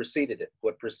what preceded it.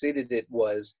 What preceded it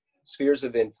was spheres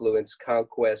of influence,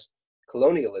 conquest,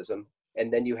 colonialism,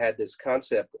 and then you had this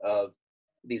concept of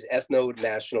these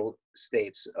ethno-national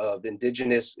states of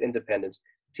indigenous independence.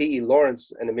 T.E.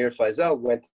 Lawrence and Amir Faisal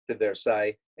went to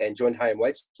Versailles and joined Chaim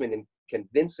Weizmann in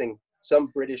convincing some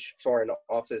British Foreign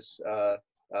Office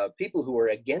people who were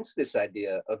against this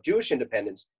idea of Jewish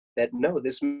independence that no,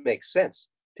 this makes sense.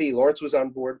 T.E. Lawrence was on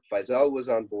board, Faisal was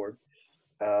on board,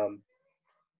 and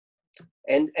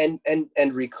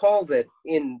recall that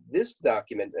in this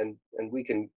document, and we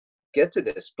can get to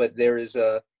this, but there's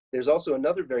also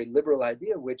another very liberal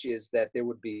idea, which is that there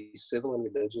would be civil and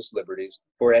religious liberties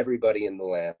for everybody in the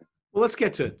land. Well, let's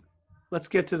get to it. Let's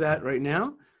get to that right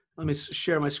now. Let me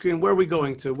share my screen. Where are we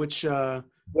going to? Which?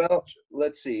 Well,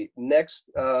 let's see.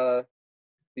 Next, before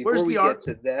we get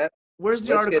to that, where's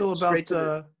the article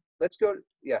about? Let's go.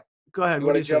 Yeah. Go ahead. You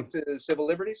want to jump to civil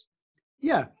liberties?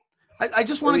 Yeah. I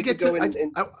just want to get to.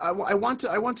 I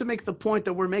want to make the point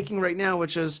that we're making right now,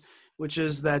 which is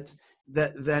that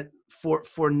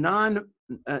for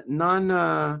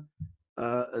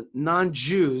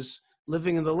non-Jews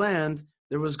living in the land,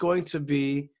 there was going to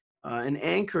be an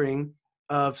anchoring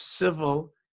of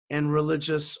civil and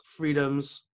religious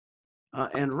freedoms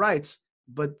and rights,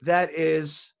 but that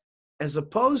is as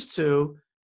opposed to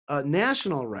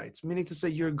national rights, meaning to say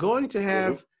you're going to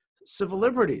have civil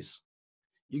liberties.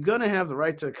 You're going to have the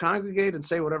right to congregate and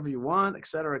say whatever you want, et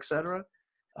cetera,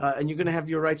 and you're going to have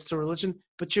your rights to religion,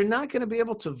 but you're not going to be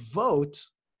able to vote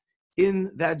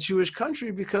in that Jewish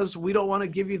country because we don't want to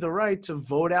give you the right to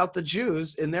vote out the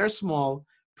Jews in their small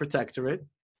protectorate.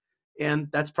 And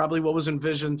that's probably what was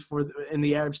envisioned in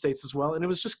the Arab states as well. And it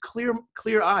was just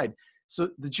clear-eyed. So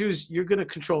the Jews, you're going to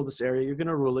control this area. You're going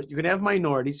to rule it. You're going to have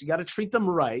minorities. You got to treat them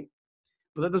right.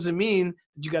 But that doesn't mean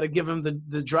that you got to give them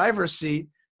the driver's seat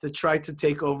to try to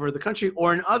take over the country.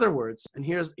 Or in other words, and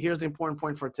here's the important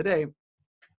point for today,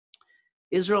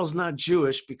 Israel's not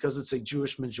Jewish because it's a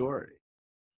Jewish majority.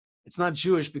 It's not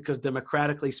Jewish because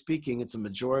democratically speaking, it's a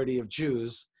majority of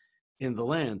Jews in the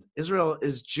land. Israel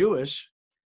is Jewish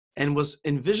and was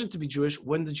envisioned to be Jewish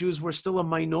when the Jews were still a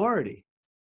minority.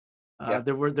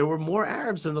 There were more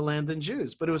Arabs in the land than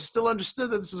Jews, but it was still understood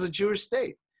that this is a Jewish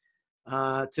state.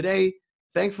 Today,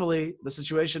 thankfully, the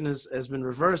situation has been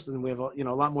reversed, and we have a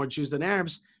lot more Jews than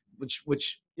Arabs,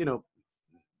 which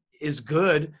is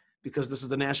good because this is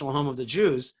the national home of the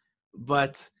Jews,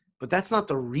 but that's not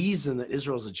the reason that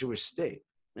Israel is a Jewish state.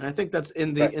 And I think that's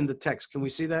in the text. Can we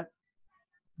see that?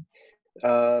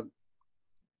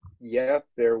 Yeah,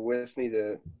 bear with me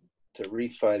to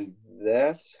re-find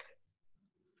that.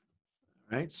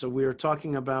 Right. So we are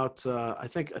talking about. I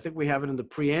think we have it in the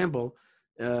preamble.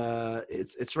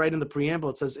 It's right in the preamble.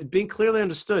 It says, it being clearly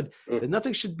understood that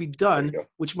nothing should be done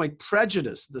which might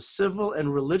prejudice the civil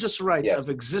and religious rights of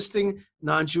existing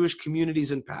non-Jewish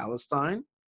communities in Palestine.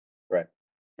 Right.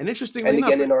 And interestingly and enough,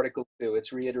 again in Article 2,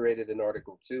 it's reiterated in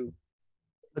Article 2.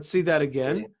 Let's see that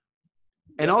again.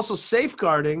 And also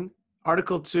safeguarding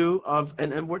Article 2 of,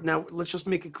 and we're, now let's just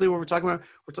make it clear what we're talking about.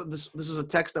 This is a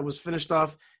text that was finished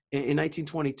off in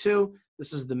 1922.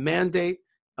 This is the mandate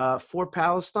for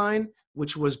Palestine,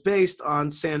 which was based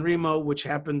on San Remo, which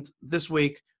happened this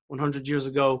week, 100 years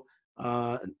ago,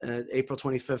 April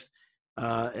 25th,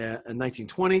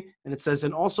 1920. And it says,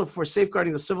 and also for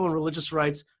safeguarding the civil and religious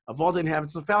rights of all the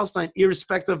inhabitants of Palestine,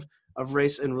 irrespective of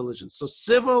race and religion. So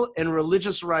civil and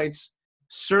religious rights,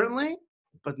 certainly,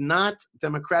 but not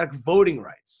democratic voting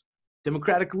rights.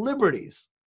 Democratic liberties,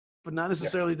 but not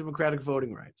necessarily democratic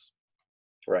voting rights.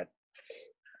 Right.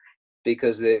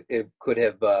 Because it could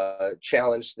have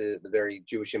challenged the very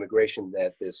Jewish immigration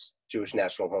that this Jewish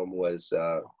national home was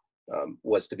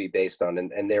to be based on.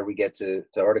 And there we get to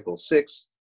Article 6,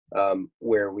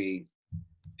 where we,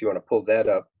 if you want to pull that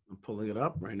up. I'm pulling it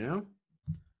up right now.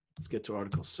 Let's get to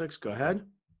Article 6. Go ahead.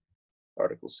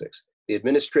 Article 6. The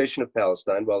administration of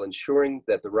Palestine, while ensuring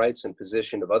that the rights and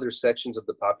position of other sections of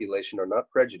the population are not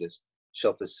prejudiced,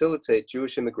 shall facilitate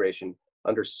Jewish immigration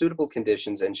under suitable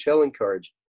conditions and shall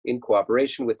encourage, in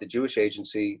cooperation with the Jewish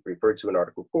agency referred to in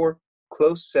Article 4,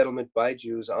 close settlement by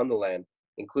Jews on the land,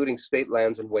 including state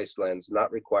lands and wastelands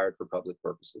not required for public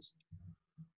purposes.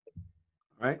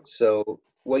 All right. So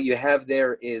what you have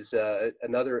there is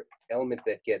another element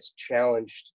that gets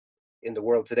challenged in the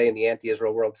world today, in the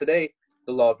anti-Israel world today,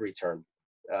 the law of return.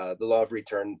 The law of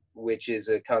return, which is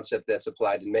a concept that's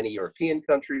applied in many European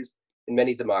countries, in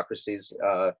many democracies.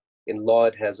 In law,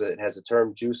 it has a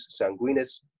term, jus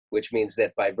sanguinis, which means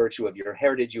that by virtue of your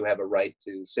heritage, you have a right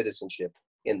to citizenship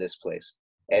in this place.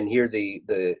 And here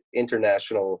the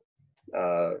international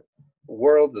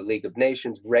world, the League of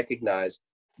Nations, recognized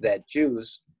that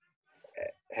Jews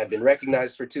have been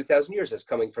recognized for 2,000 years as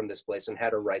coming from this place and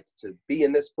had a right to be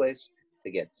in this place,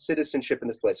 to get citizenship in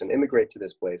this place and immigrate to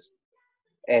this place.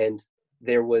 And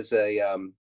there was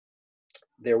an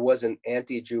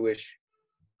anti-Jewish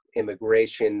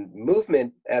immigration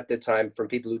movement at the time from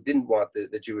people who didn't want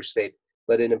the Jewish state.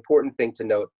 But an important thing to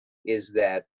note is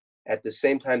that at the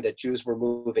same time that Jews were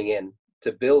moving in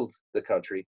to build the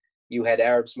country, you had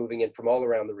Arabs moving in from all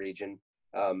around the region.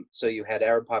 So you had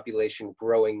Arab population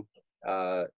growing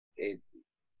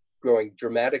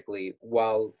dramatically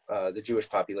while the Jewish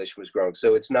population was growing.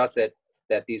 So it's not that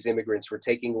these immigrants were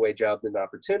taking away jobs and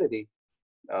opportunity.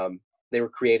 They were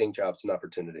creating jobs and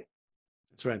opportunity.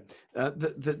 That's right.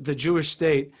 The Jewish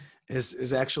state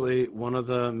is actually one of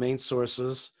the main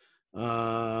sources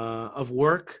of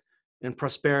work and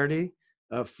prosperity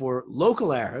for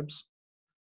local Arabs,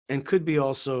 and could be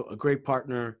also a great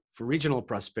partner for regional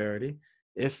prosperity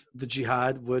if the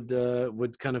jihad would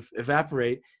kind of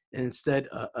evaporate, and instead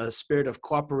a spirit of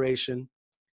cooperation,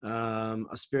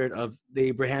 a spirit of the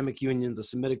Abrahamic Union, the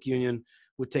Semitic Union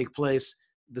would take place,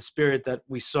 the spirit that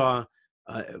we saw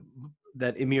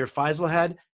that Emir Faisal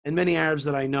had, and many Arabs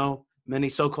that I know, many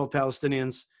so-called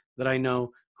Palestinians that I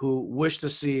know, who wish to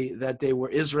see that day where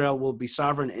Israel will be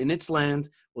sovereign in its land,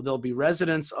 where there'll be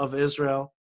residents of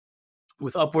Israel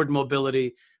with upward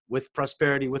mobility, with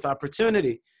prosperity, with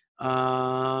opportunity,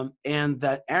 and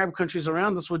that Arab countries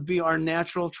around us would be our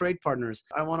natural trade partners.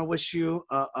 I want to wish you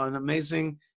an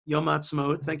amazing Yom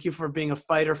Ha'atzmaut. Thank you for being a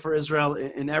fighter for Israel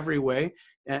in every way,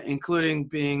 including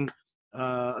being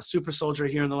a super soldier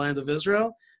here in the land of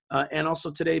Israel, and also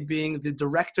today being the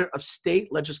Director of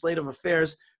State Legislative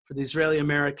Affairs for the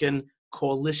Israeli-American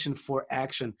Coalition for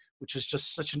Action, which is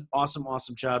just such an awesome,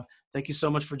 awesome job. Thank you so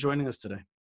much for joining us today.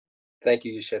 Thank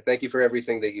you, Yishai. Thank you for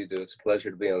everything that you do. It's a pleasure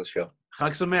to be on the show.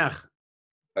 Chag Sameach.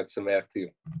 Chag Sameach to you.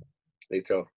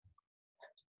 Leitov.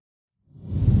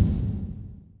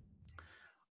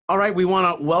 All right, we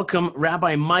want to welcome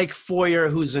Rabbi Mike Feuer,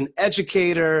 who's an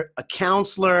educator, a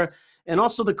counselor, and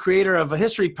also the creator of a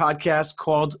history podcast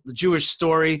called The Jewish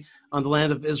Story on the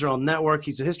Land of Israel Network.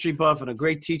 He's a history buff and a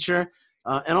great teacher,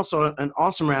 and also an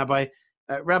awesome rabbi.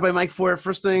 Rabbi Mike Feuer,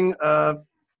 first thing,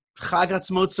 Chag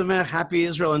Atzmaut Sameach, Happy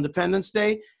Israel Independence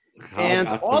Day. And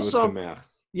also,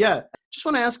 just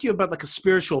want to ask you about like a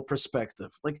spiritual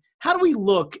perspective. Like, how do we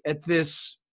look at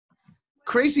this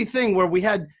crazy thing where we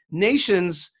had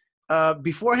nations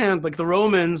beforehand, like the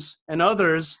Romans and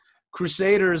others,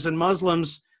 Crusaders and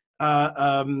Muslims,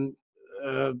 coming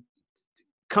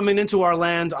into our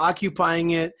land,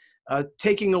 occupying it,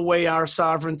 taking away our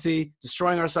sovereignty,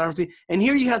 destroying our sovereignty. And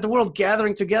here you had the world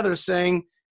gathering together saying,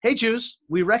 hey, Jews,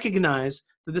 we recognize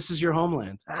that this is your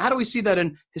homeland? How do we see that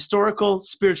in historical,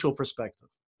 spiritual perspective?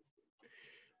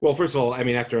 Well, first of all, I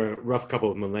mean, after a rough couple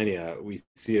of millennia, we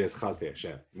see it as Chazdei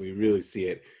Hashem. We really see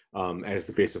it as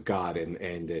the grace of God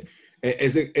and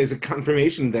as a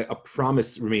confirmation that a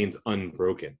promise remains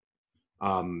unbroken.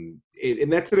 And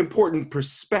that's an important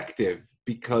perspective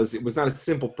because it was not a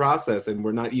simple process, and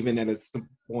we're not even at a simple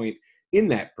point in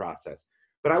that process.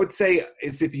 But I would say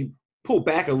is if you pull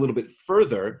back a little bit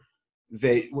further,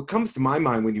 that what comes to my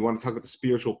mind when you want to talk about the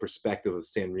spiritual perspective of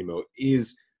San Remo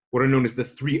is what are known as the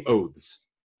three oaths,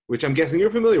 which I'm guessing you're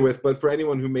familiar with, but for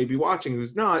anyone who may be watching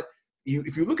who's not,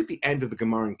 if you look at the end of the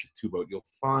Gemara in Ketubot, you'll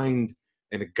find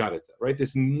an Agadata, right?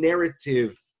 This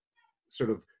narrative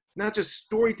sort of, not just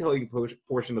storytelling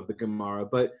portion of the Gemara,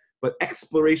 but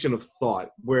exploration of thought,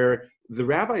 where the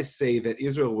rabbis say that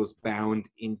Israel was bound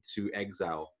into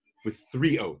exile with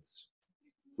three oaths,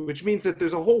 which means that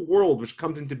there's a whole world which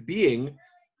comes into being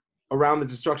around the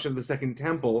destruction of the Second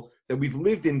Temple that we've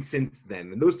lived in since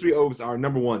then. And those three oaths are,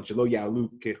 number one, Shelo Ya'alu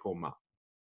Kechoma,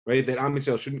 right? That Am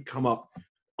Yisrael shouldn't come up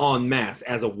en masse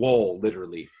as a wall,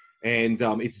 literally. And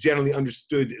it's generally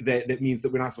understood that means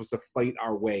that we're not supposed to fight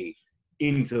our way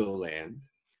into the land.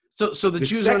 So the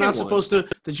Jews are not supposed to.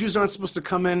 The Jews aren't supposed to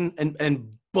come in and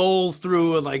bowl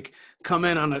through, like come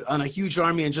in on a huge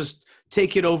army and just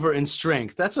take it over in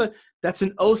strength. That's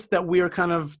an oath that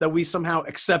we somehow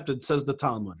accepted, says the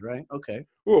Talmud, right? Okay.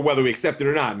 Well, whether we accept it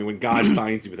or not. I mean, when God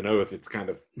binds you with an oath, it's kind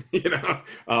of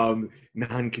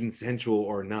non-consensual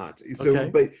or not. So, okay.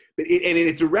 but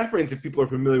it's a reference, if people are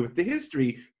familiar with the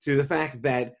history, to the fact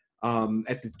that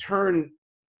at the turn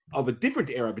of a different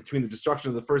era between the destruction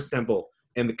of the first temple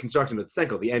and the construction of the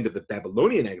second, the end of the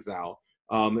Babylonian exile,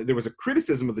 there was a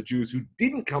criticism of the Jews who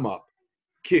didn't come up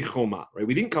Kichoma, right?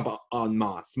 We didn't come up en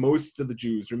masse. Most of the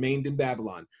Jews remained in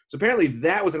Babylon. So apparently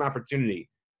that was an opportunity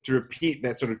to repeat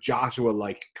that sort of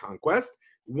Joshua-like conquest.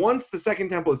 Once the Second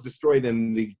Temple is destroyed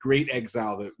and the great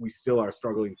exile that we still are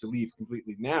struggling to leave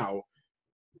completely now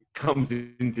comes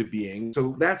into being.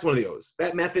 So that's one of the oaths.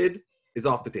 That method is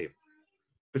off the table.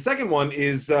 The second one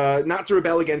is not to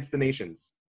rebel against the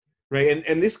nations, right?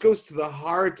 And this goes to the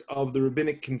heart of the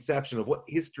rabbinic conception of what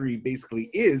history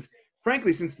basically is,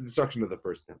 frankly, since the destruction of the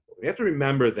First Temple. We have to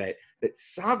remember that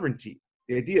sovereignty,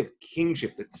 the idea of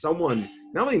kingship, that someone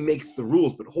not only makes the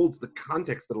rules, but holds the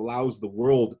context that allows the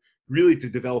world really to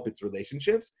develop its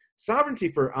relationships. Sovereignty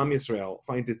for Am Yisrael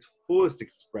finds its fullest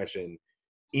expression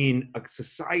in a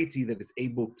society that is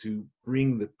able to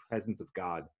bring the presence of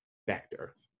God back to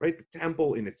earth, right? The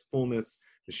temple in its fullness,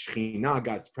 the Shekhinah,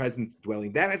 God's presence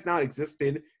dwelling, that has not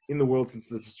existed in the world since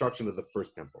the destruction of the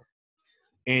First Temple.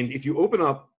 And if you open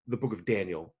up the book of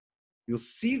Daniel, you'll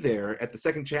see there at the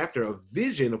second chapter a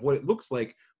vision of what it looks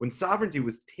like when sovereignty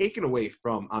was taken away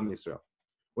from Am Yisrael,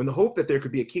 when the hope that there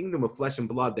could be a kingdom of flesh and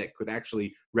blood that could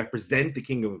actually represent the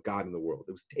kingdom of God in the world.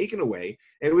 It was taken away,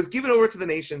 and it was given over to the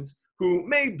nations who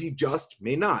may be just,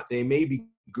 may not. They may be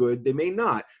good, they may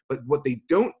not. But what they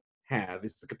don't have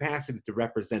is the capacity to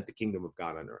represent the kingdom of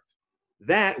God on earth.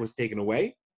 That was taken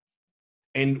away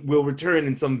and will return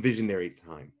in some visionary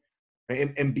time.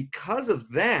 And because of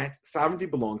that, sovereignty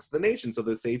belongs to the nation. So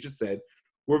the sages said,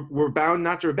 we're bound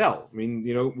not to rebel. I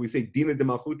mean, we say dina de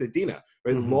malchuta dina,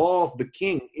 right? Mm-hmm. The law of the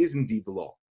king is indeed the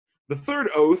law. The third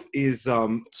oath is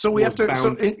so we have to.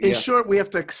 So in short, we have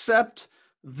to accept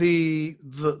the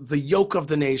yoke of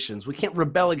the nations. We can't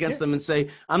rebel against them and say,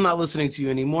 I'm not listening to you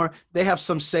anymore. They have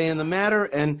some say in the matter,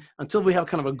 and until we have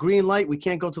kind of a green light, we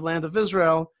can't go to the land of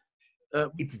Israel.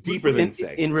 It's deeper than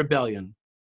say. In rebellion.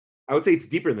 I would say it's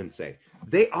deeper than say.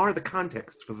 They are the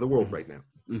context for the world right now.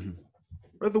 Mm-hmm.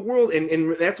 Or the world,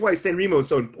 and that's why San Remo is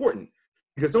so important.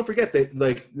 Because don't forget that,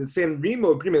 like, the San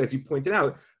Remo agreement, as you pointed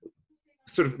out,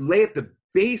 sort of lay at the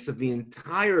base of the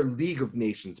entire League of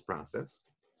Nations process,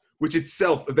 which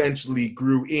itself eventually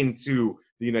grew into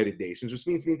the United Nations, which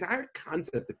means the entire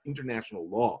concept of international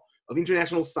law, of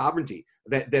international sovereignty,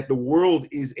 that the world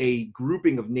is a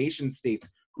grouping of nation states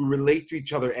who relate to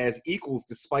each other as equals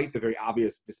despite the very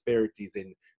obvious disparities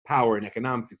in power and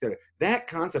economics, etc. That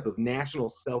concept of national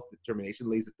self-determination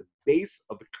lays at the base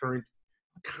of the current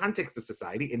context of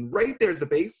society. And right there at the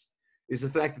base is the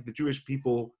fact that the Jewish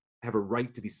people have a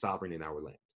right to be sovereign in our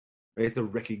land. Right? It's a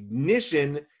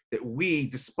recognition that we,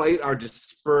 despite our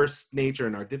dispersed nature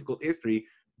and our difficult history,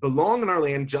 belong in our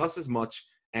land just as much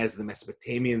as the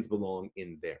Mesopotamians belong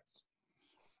in theirs.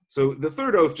 So the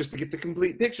third oath, just to get the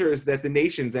complete picture, is that the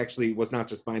nations actually was not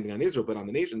just binding on Israel, but on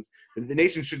the nations. That the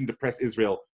nations shouldn't depress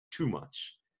Israel too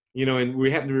much. And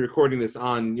we happen to be recording this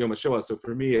on Yom HaShoah, so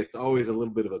for me, it's always a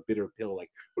little bit of a bitter pill. Like,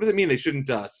 what does it mean they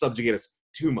shouldn't subjugate us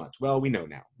too much? Well, we know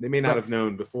now. They may not have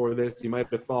known before this. You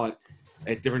might have thought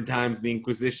at different times, the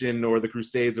Inquisition or the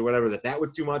Crusades or whatever, that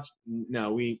was too much.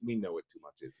 No, we know what too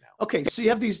much is now. Okay, so you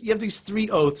have these three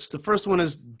oaths. The first one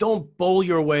is don't bowl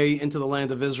your way into the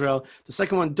land of Israel. The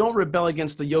second one, don't rebel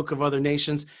against the yoke of other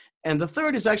nations. And the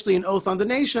third is actually an oath on the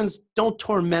nations, don't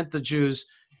torment the Jews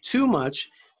too much.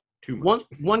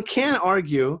 One can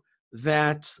argue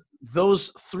that those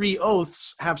three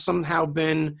oaths have somehow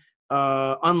been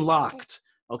unlocked.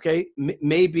 Okay,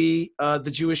 maybe the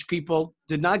Jewish people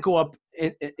did not go up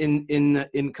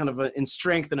in kind of in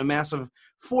strength in a massive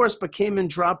force, but came in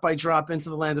drop by drop into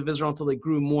the land of Israel until they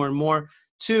grew more and more.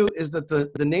 Two is that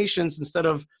the nations, instead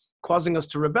of causing us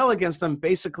to rebel against them,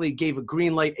 basically gave a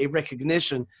green light, a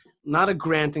recognition, not a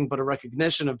granting, but a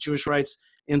recognition of Jewish rights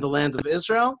in the land of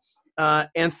Israel.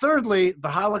 And thirdly, the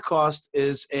Holocaust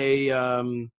is a,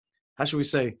 how should we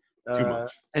say,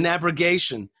 an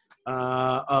abrogation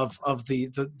of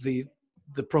the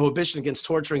prohibition against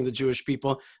torturing the Jewish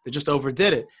people. They just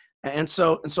overdid it. And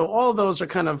so all of those are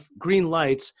kind of green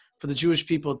lights for the Jewish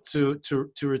people to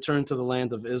return to the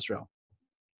land of Israel.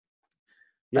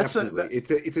 Yeah, absolutely.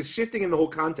 It's a shifting in the whole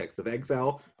context of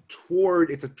exile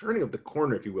toward, it's a turning of the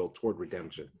corner, if you will, toward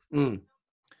redemption.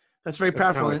 That's very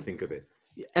powerful. That's how I think of it.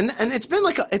 And it's been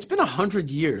 100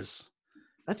 years.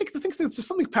 I think there's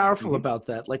something powerful about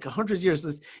that. Like 100 years.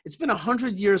 It's been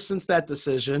 100 years since that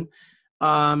decision.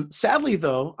 Sadly,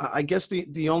 though, I guess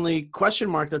the only question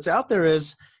mark that's out there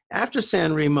is after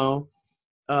San Remo,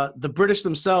 the British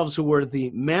themselves, who were the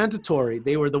mandatory,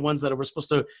 they were the ones that were supposed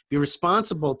to be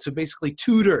responsible to basically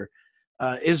tutor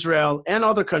Israel and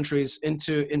other countries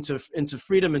into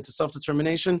freedom, into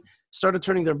self-determination, started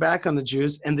turning their back on the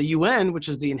Jews. And the UN, which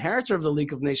is the inheritor of the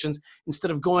League of Nations,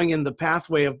 instead of going in the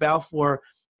pathway of Balfour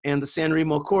and the San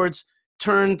Remo Accords,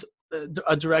 turned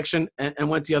a direction and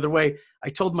went the other way. I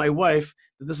told my wife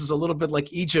that this is a little bit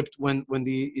like Egypt when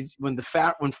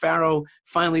Pharaoh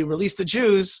finally released the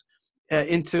Jews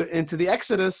into the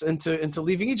Exodus, into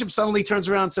leaving Egypt. Suddenly turns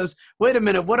around and says, "Wait a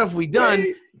minute, what have we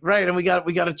done?" Right, and we got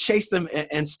to chase them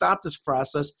and stop this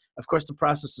process. Of course, the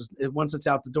process is, once it's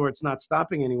out the door, it's not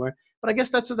stopping anywhere. But I guess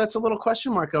that's a little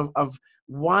question mark of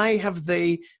why have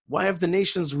the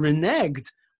nations reneged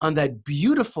on that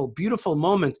beautiful, beautiful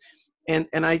moment. And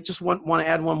I just want to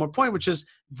add one more point, which is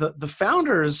the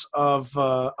founders of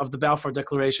the Balfour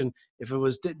Declaration, if it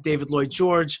was David Lloyd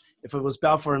George, if it was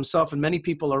Balfour himself, and many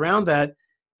people around that,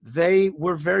 they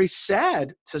were very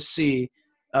sad to see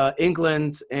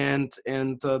England and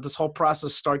this whole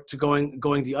process start to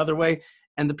going the other way.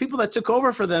 And the people that took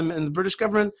over for them in the British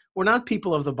government were not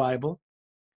people of the Bible,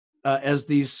 as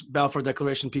these Balfour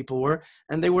Declaration people were,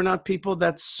 and they were not people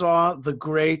that saw the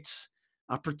great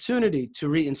opportunity to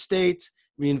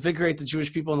reinvigorate the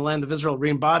Jewish people in the land of Israel,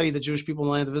 re-embody the Jewish people in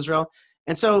the land of Israel.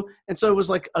 And so it was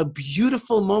like a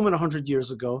beautiful moment 100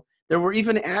 years ago. There were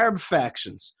even Arab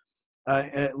factions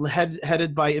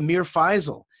headed by Emir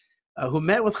Faisal, who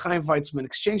met with Chaim Weizmann,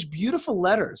 exchanged beautiful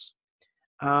letters,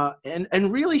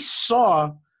 and really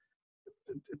saw,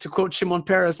 to quote Shimon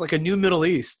Peres, like a new Middle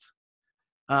East.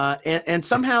 And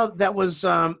somehow that was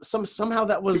somehow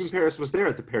that was. Shimon Peres was there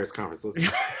at the Paris conference.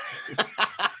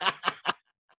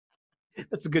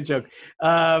 That's a good joke.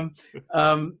 But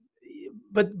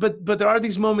there are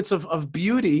these moments of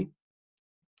beauty,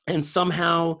 and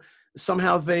somehow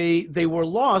they were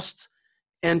lost,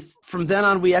 and from then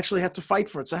on we actually have to fight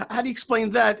for it. So how do you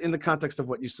explain that in the context of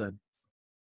what you said?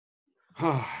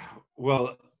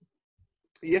 Well,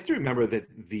 you have to remember that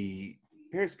the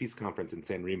Paris Peace Conference in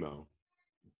San Remo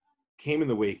came in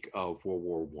the wake of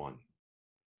World War I,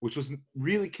 which was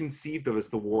really conceived of as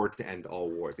the war to end all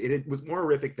wars. It was more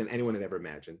horrific than anyone had ever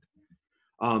imagined.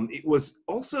 It was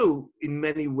also, in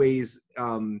many ways,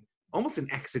 almost an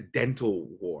accidental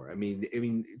war. I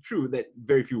mean, true that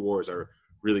very few wars are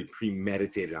really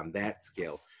premeditated on that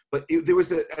scale, but there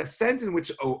was a sense in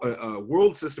which a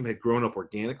world system had grown up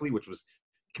organically, which was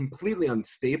completely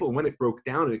unstable. And when it broke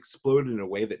down, it exploded in a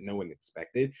way that no one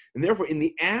expected. And therefore, in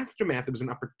the aftermath, there was an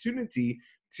opportunity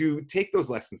to take those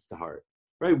lessons to heart.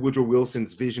 Right, Woodrow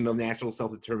Wilson's vision of national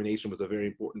self-determination was a very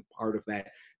important part of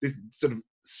that. This sort of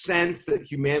sense that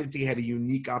humanity had a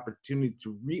unique opportunity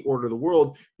to reorder the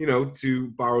world, to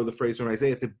borrow the phrase from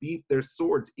Isaiah, to beat their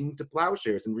swords into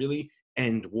plowshares and really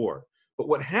end war. But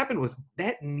what happened was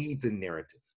that needs a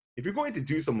narrative. If you're going to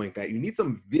do something like that, you need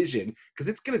some vision, because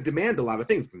it's going to demand a lot of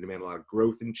things. It's going to demand a lot of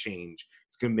growth and change.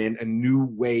 It's going to demand a new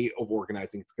way of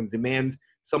organizing. It's going to demand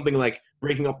something like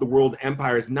breaking up the world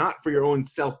empires, not for your own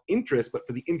self-interest, but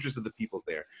for the interest of the peoples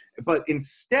there. But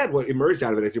instead, what emerged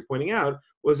out of it, as you're pointing out,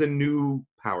 was a new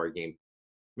power game.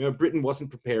 Britain wasn't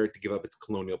prepared to give up its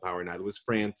colonial power. Neither was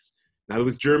France. Neither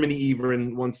was Germany,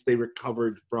 even once they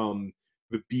recovered from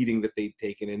the beating that they'd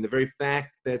taken, and the very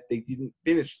fact that they didn't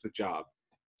finish the job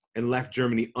and left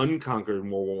Germany unconquered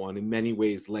in World War I in many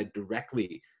ways led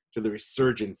directly to the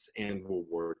resurgence and World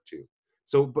War II.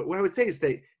 So, but what I would say is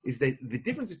that the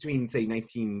difference between, say,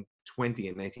 1920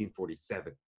 and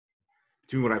 1947,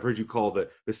 between what I've heard you call the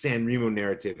San Remo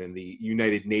narrative and the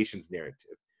United Nations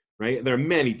narrative, right? There are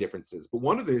many differences, but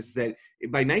one of it is that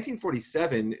by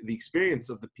 1947, the experience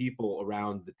of the people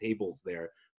around the tables there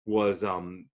was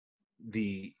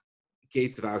the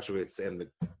gates of Auschwitz and the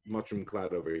mushroom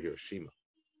cloud over Hiroshima.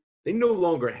 They no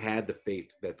longer had the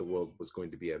faith that the world was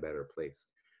going to be a better place.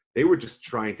 They were just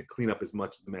trying to clean up as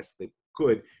much of the mess they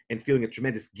could and feeling a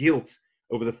tremendous guilt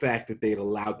over the fact that they had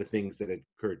allowed the things that had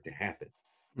occurred to happen.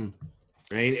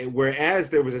 Right? And whereas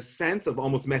there was a sense of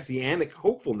almost messianic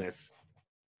hopefulness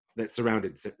that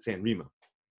surrounded San Remo.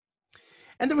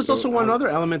 And there was also one other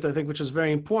element, I think, which is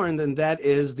very important, and that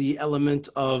is the element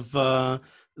of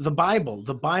the Bible.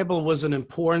 The Bible was an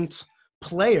important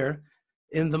player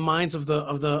in the minds of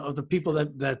the people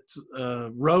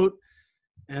that wrote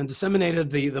and disseminated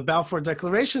the Balfour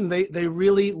Declaration. They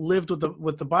really lived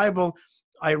with the Bible.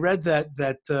 I read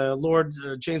that Lord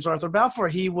James Arthur Balfour,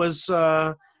 he was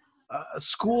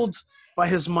schooled by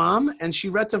his mom, and she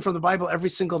read to him from the Bible every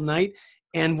single night.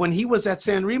 And when he was at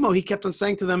San Remo, he kept on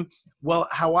saying to them, well,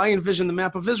 how I envision the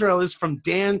map of Israel is from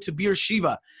Dan to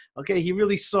Beersheba. Okay, he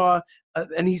really saw,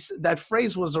 and that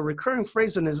phrase was a recurring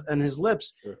phrase in his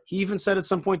lips. Sure. He even said at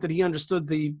some point that he understood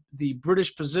the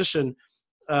British position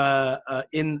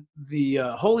in the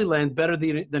Holy Land better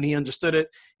than he understood it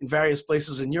in various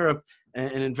places in Europe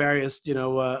and in various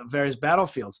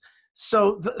battlefields.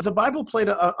 So the Bible played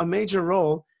a major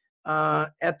role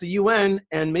at the UN,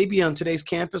 and maybe on today's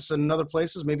campus and in other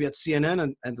places, maybe at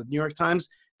CNN and the New York Times.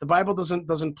 The Bible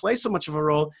doesn't play so much of a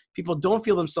role. People don't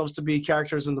feel themselves to be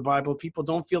characters in the Bible. People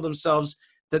don't feel themselves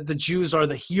that the Jews are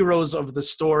the heroes of the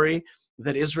story,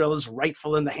 that Israel is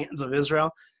rightful in the hands of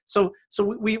Israel. So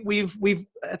we've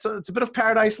it's a bit of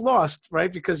paradise lost,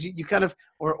 right? Because you kind of,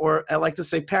 or I like to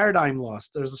say paradigm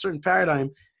lost. There's a certain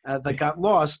paradigm that got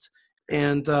lost,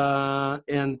 and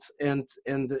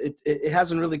it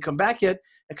hasn't really come back yet,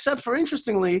 except for,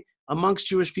 interestingly, amongst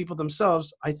Jewish people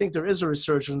themselves. I think there is a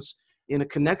resurgence in a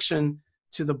connection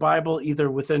to the Bible, either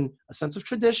within a sense of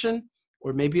tradition,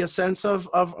 or maybe a sense of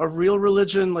a real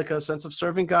religion, like a sense of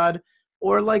serving God,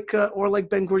 or like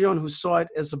Ben Gurion, who saw it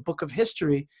as a book of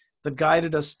history that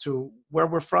guided us to where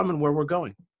we're from and where we're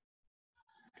going.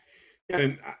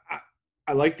 And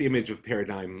I like the image of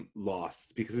paradigm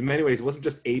lost, because in many ways it wasn't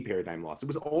just a paradigm lost, it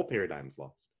was all paradigms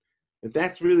lost. And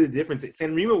that's really the difference.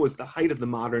 San Remo was the height of the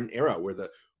modern era, where the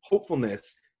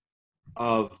hopefulness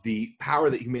of the power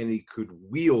that humanity could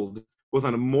wield, both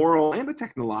on a moral and a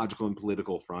technological and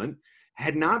political front,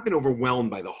 had not been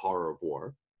overwhelmed by the horror of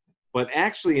war, but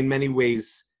actually in many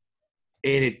ways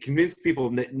it had convinced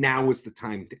people that now was the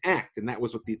time to act, and that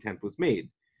was what the attempt was made.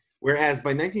 Whereas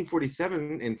by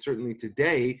 1947, and certainly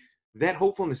today, that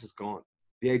hopefulness is gone.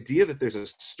 The idea that there's a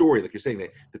story, like you're saying,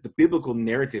 that the biblical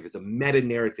narrative is a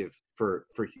meta-narrative for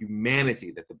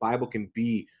humanity, that the Bible can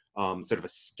be sort of a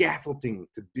scaffolding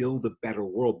to build a better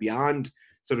world beyond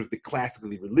sort of the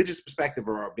classically religious perspective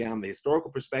or beyond the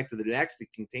historical perspective, that it actually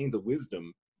contains a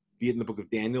wisdom, be it in the book of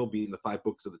Daniel, be it in the 5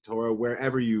 books of the Torah,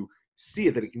 wherever you see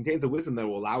it, that it contains a wisdom that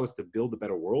will allow us to build a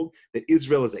better world, that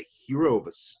Israel is a hero of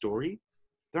a story.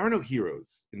 There are no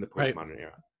heroes in the postmodern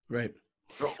era. Right.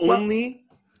 There are only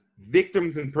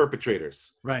victims and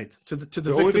perpetrators. Right. To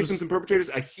the only victims and perpetrators.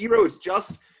 A hero is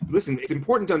just, listen, it's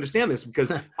important to understand this,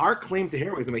 because our claim to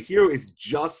heroism, a hero is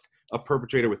just a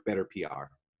perpetrator with better PR.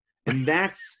 And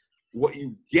that's what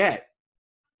you get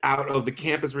out of the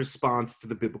campus response to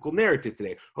the biblical narrative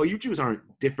today. Oh, you Jews aren't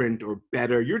different or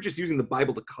better. You're just using the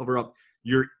Bible to cover up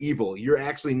your evil. You're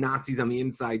actually Nazis on the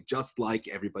inside, just like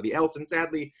everybody else. And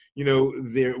sadly,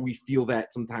 we feel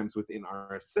that sometimes within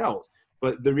ourselves.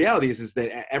 But the reality is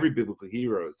that every biblical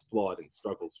hero is flawed and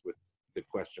struggles with the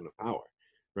question of power,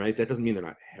 right? That doesn't mean they're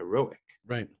not heroic.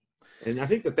 Right. And I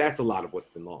think that that's a lot of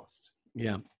what's been lost.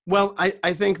 Yeah. Well,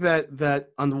 I think that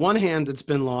on the one hand, it's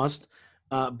been lost.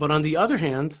 But on the other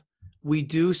hand, we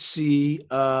do see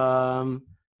a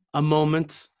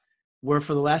moment where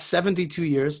for the last 72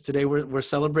 years, today we're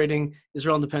celebrating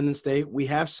Israel Independence Day, we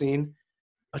have seen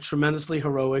a tremendously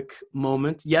heroic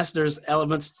moment. Yes, there's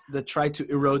elements that try to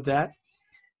erode that,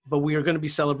 but we are going to be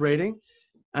celebrating.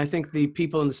 I think the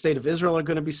people in the state of Israel are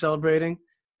going to be celebrating.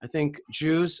 I think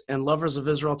Jews and lovers of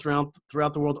Israel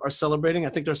throughout the world are celebrating. I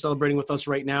think they're celebrating with us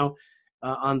right now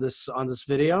on this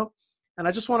video. And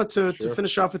I just wanted to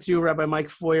finish off with you, Rabbi Mike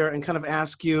Feuer, and kind of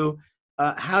ask you,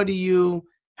 how do you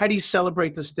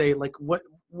celebrate this day? Like,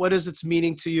 what is its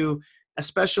meaning to you,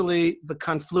 especially the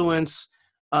confluence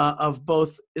of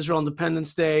both Israel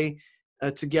Independence Day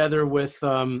together with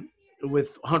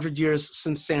 100 years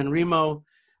since San Remo.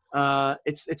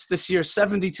 It's this year.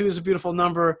 72 is a beautiful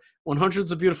number. 100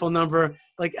 is a beautiful number.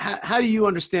 Like, how do you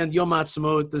understand Yom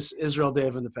Ha'atzmaut, this Israel Day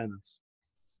of Independence?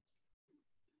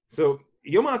 So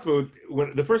Yom Ha'atzmaut,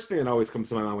 the first thing that always comes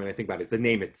to my mind when I think about it is the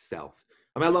name itself.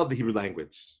 I mean, I love the Hebrew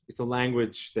language. It's a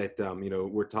language that,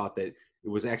 we're taught that it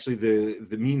was actually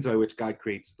the means by which God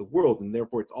creates the world, and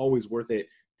therefore it's always worth it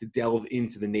to delve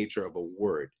into the nature of a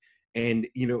word. And,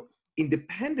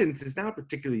 independence is not a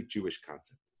particularly Jewish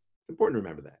concept. It's important to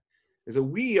remember that. Is that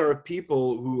we are a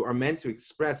people who are meant to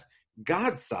express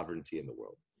God's sovereignty in the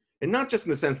world. And not just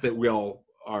in the sense that we all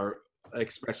are an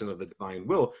expression of the divine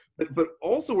will, but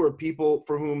also we're a people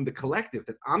for whom the collective,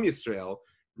 that Am Yisrael,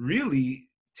 really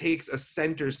takes a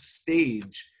center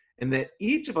stage, and that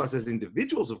each of us as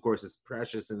individuals, of course, is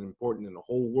precious and important in the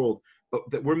whole world, but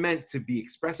that we're meant to be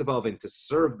expressive of and to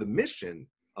serve the mission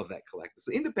of that collective.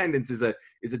 So independence is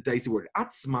a dicey word.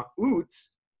 Atzmaut,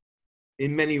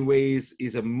 in many ways,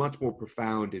 is a much more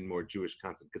profound and more Jewish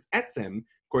concept, because etzem,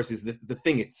 of course, is the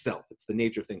thing itself. It's the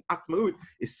nature of thing. Atzmaut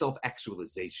is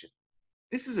self-actualization.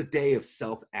 This is a day of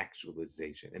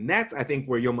self-actualization. And that's, I think,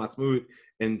 where Yom Ha'atzmaut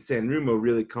and San Remo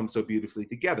really come so beautifully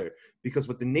together. Because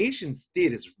what the nations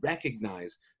did is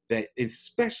recognize that,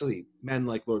 especially men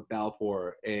like Lord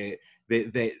Balfour,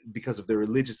 that because of their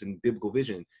religious and biblical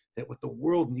vision, that what the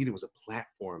world needed was a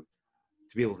platform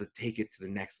to be able to take it to the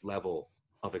next level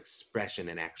of expression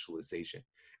and actualization.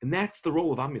 And that's the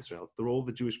role of Am Yisrael. It's the role of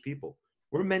the Jewish people.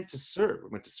 We're meant to serve. We're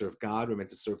meant to serve God. We're meant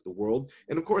to serve the world.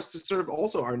 And of course, to serve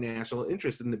also our national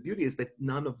interests. And the beauty is that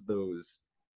none of those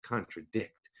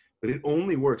contradict. But it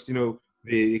only works,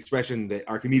 the expression that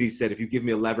Archimedes said, if you give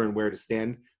me a lever and where to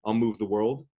stand, I'll move the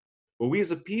world. Well, we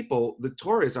as a people, the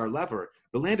Torah is our lever.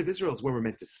 The land of Israel is where we're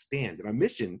meant to stand. And our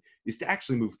mission is to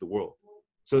actually move the world.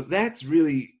 So that's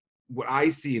really what I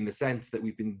see in the sense that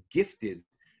we've been gifted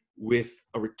with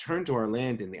a return to our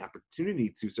land and the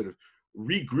opportunity to sort of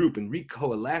regroup and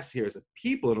recoalesce here as a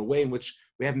people in a way in which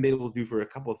we haven't been able to do for a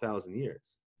couple of thousand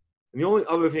years. And the only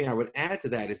other thing I would add to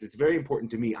that is it's very important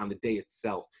to me on the day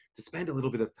itself to spend a little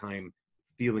bit of time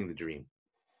feeling the dream.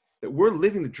 That we're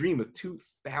living the dream of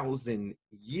 2,000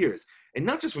 years. And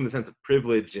not just from the sense of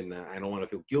privilege and I don't want to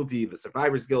feel guilty, the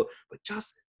survivor's guilt, but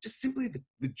just simply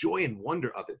the joy and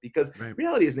wonder of it. Because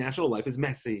reality is national life is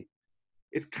messy.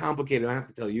 It's complicated. I have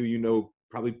to tell you,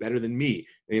 probably better than me,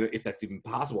 if that's even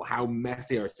possible, how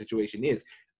messy our situation is.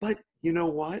 But you know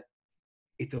what?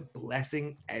 It's a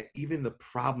blessing. Even the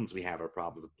problems we have are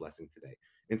problems of blessing today.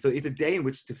 And so it's a day in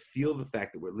which to feel the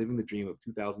fact that we're living the dream of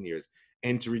 2,000 years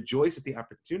and to rejoice at the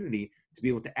opportunity to be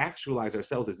able to actualize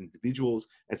ourselves as individuals,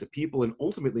 as a people, and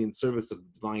ultimately in service of the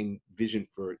divine vision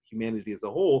for humanity as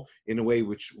a whole in a way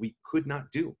which we could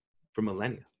not do for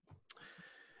millennia.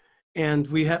 And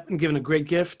we have been given a great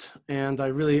gift, and I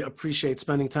really appreciate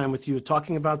spending time with you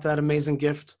talking about that amazing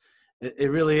gift.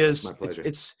 It really is. My pleasure.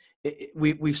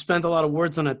 We've spent a lot of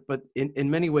words on it, but in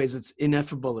many ways it's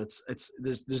ineffable.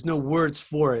 There's no words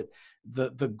for it.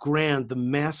 The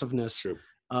massiveness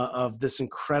of this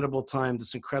incredible time,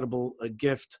 this incredible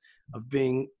gift of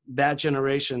being that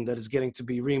generation that is getting to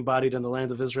be re-embodied in the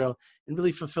land of Israel and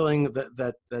really fulfilling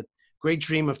that great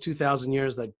dream of 2,000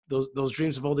 years, that those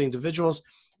dreams of all the individuals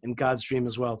and God's dream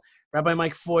as well. Rabbi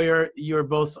Mike Feuer, you're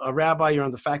both a rabbi, you're on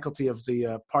the faculty of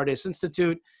the Pardes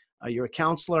Institute, you're a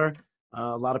counselor.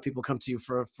 A lot of people come to you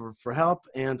for help,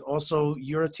 and also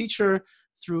you're a teacher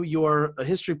through your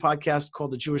history podcast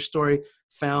called The Jewish Story,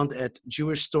 found at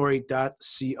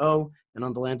jewishstory.co and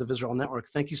on the Land of Israel Network.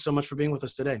 Thank you so much for being with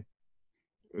us today.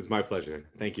 It was my pleasure.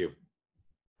 Thank you.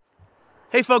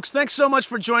 Hey folks, thanks so much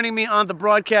for joining me on the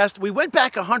broadcast. We went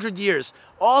back 100 years,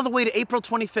 all the way to April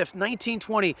 25th,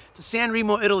 1920, to San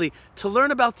Remo, Italy, to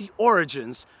learn about the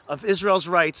origins of Israel's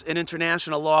rights in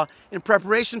international law. In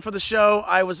preparation for the show,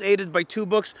 I was aided by two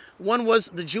books. One was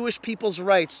The Jewish People's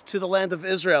Rights to the Land of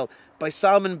Israel by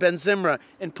Salman Ben Zimra,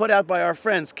 and put out by our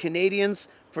friends, Canadians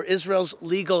for Israel's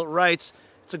Legal Rights.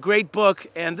 It's a great book,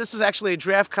 and this is actually a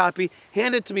draft copy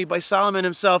handed to me by Solomon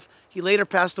himself. He later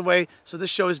passed away, so this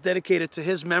show is dedicated to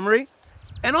his memory.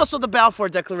 And also the Balfour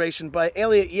Declaration by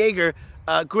Elliot Yeager.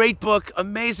 Great book,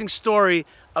 amazing story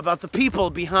about the people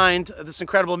behind this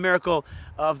incredible miracle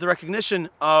of the recognition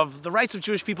of the rights of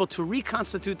Jewish people to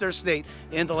reconstitute their state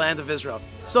in the land of Israel.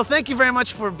 So thank you very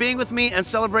much for being with me and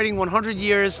celebrating 100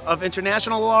 years of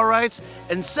international law rights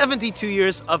and 72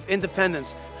 years of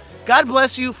independence. God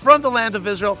bless you from the land of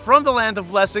Israel, from the land of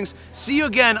blessings. See you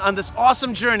again on this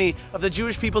awesome journey of the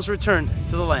Jewish people's return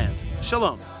to the land.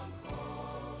 Shalom.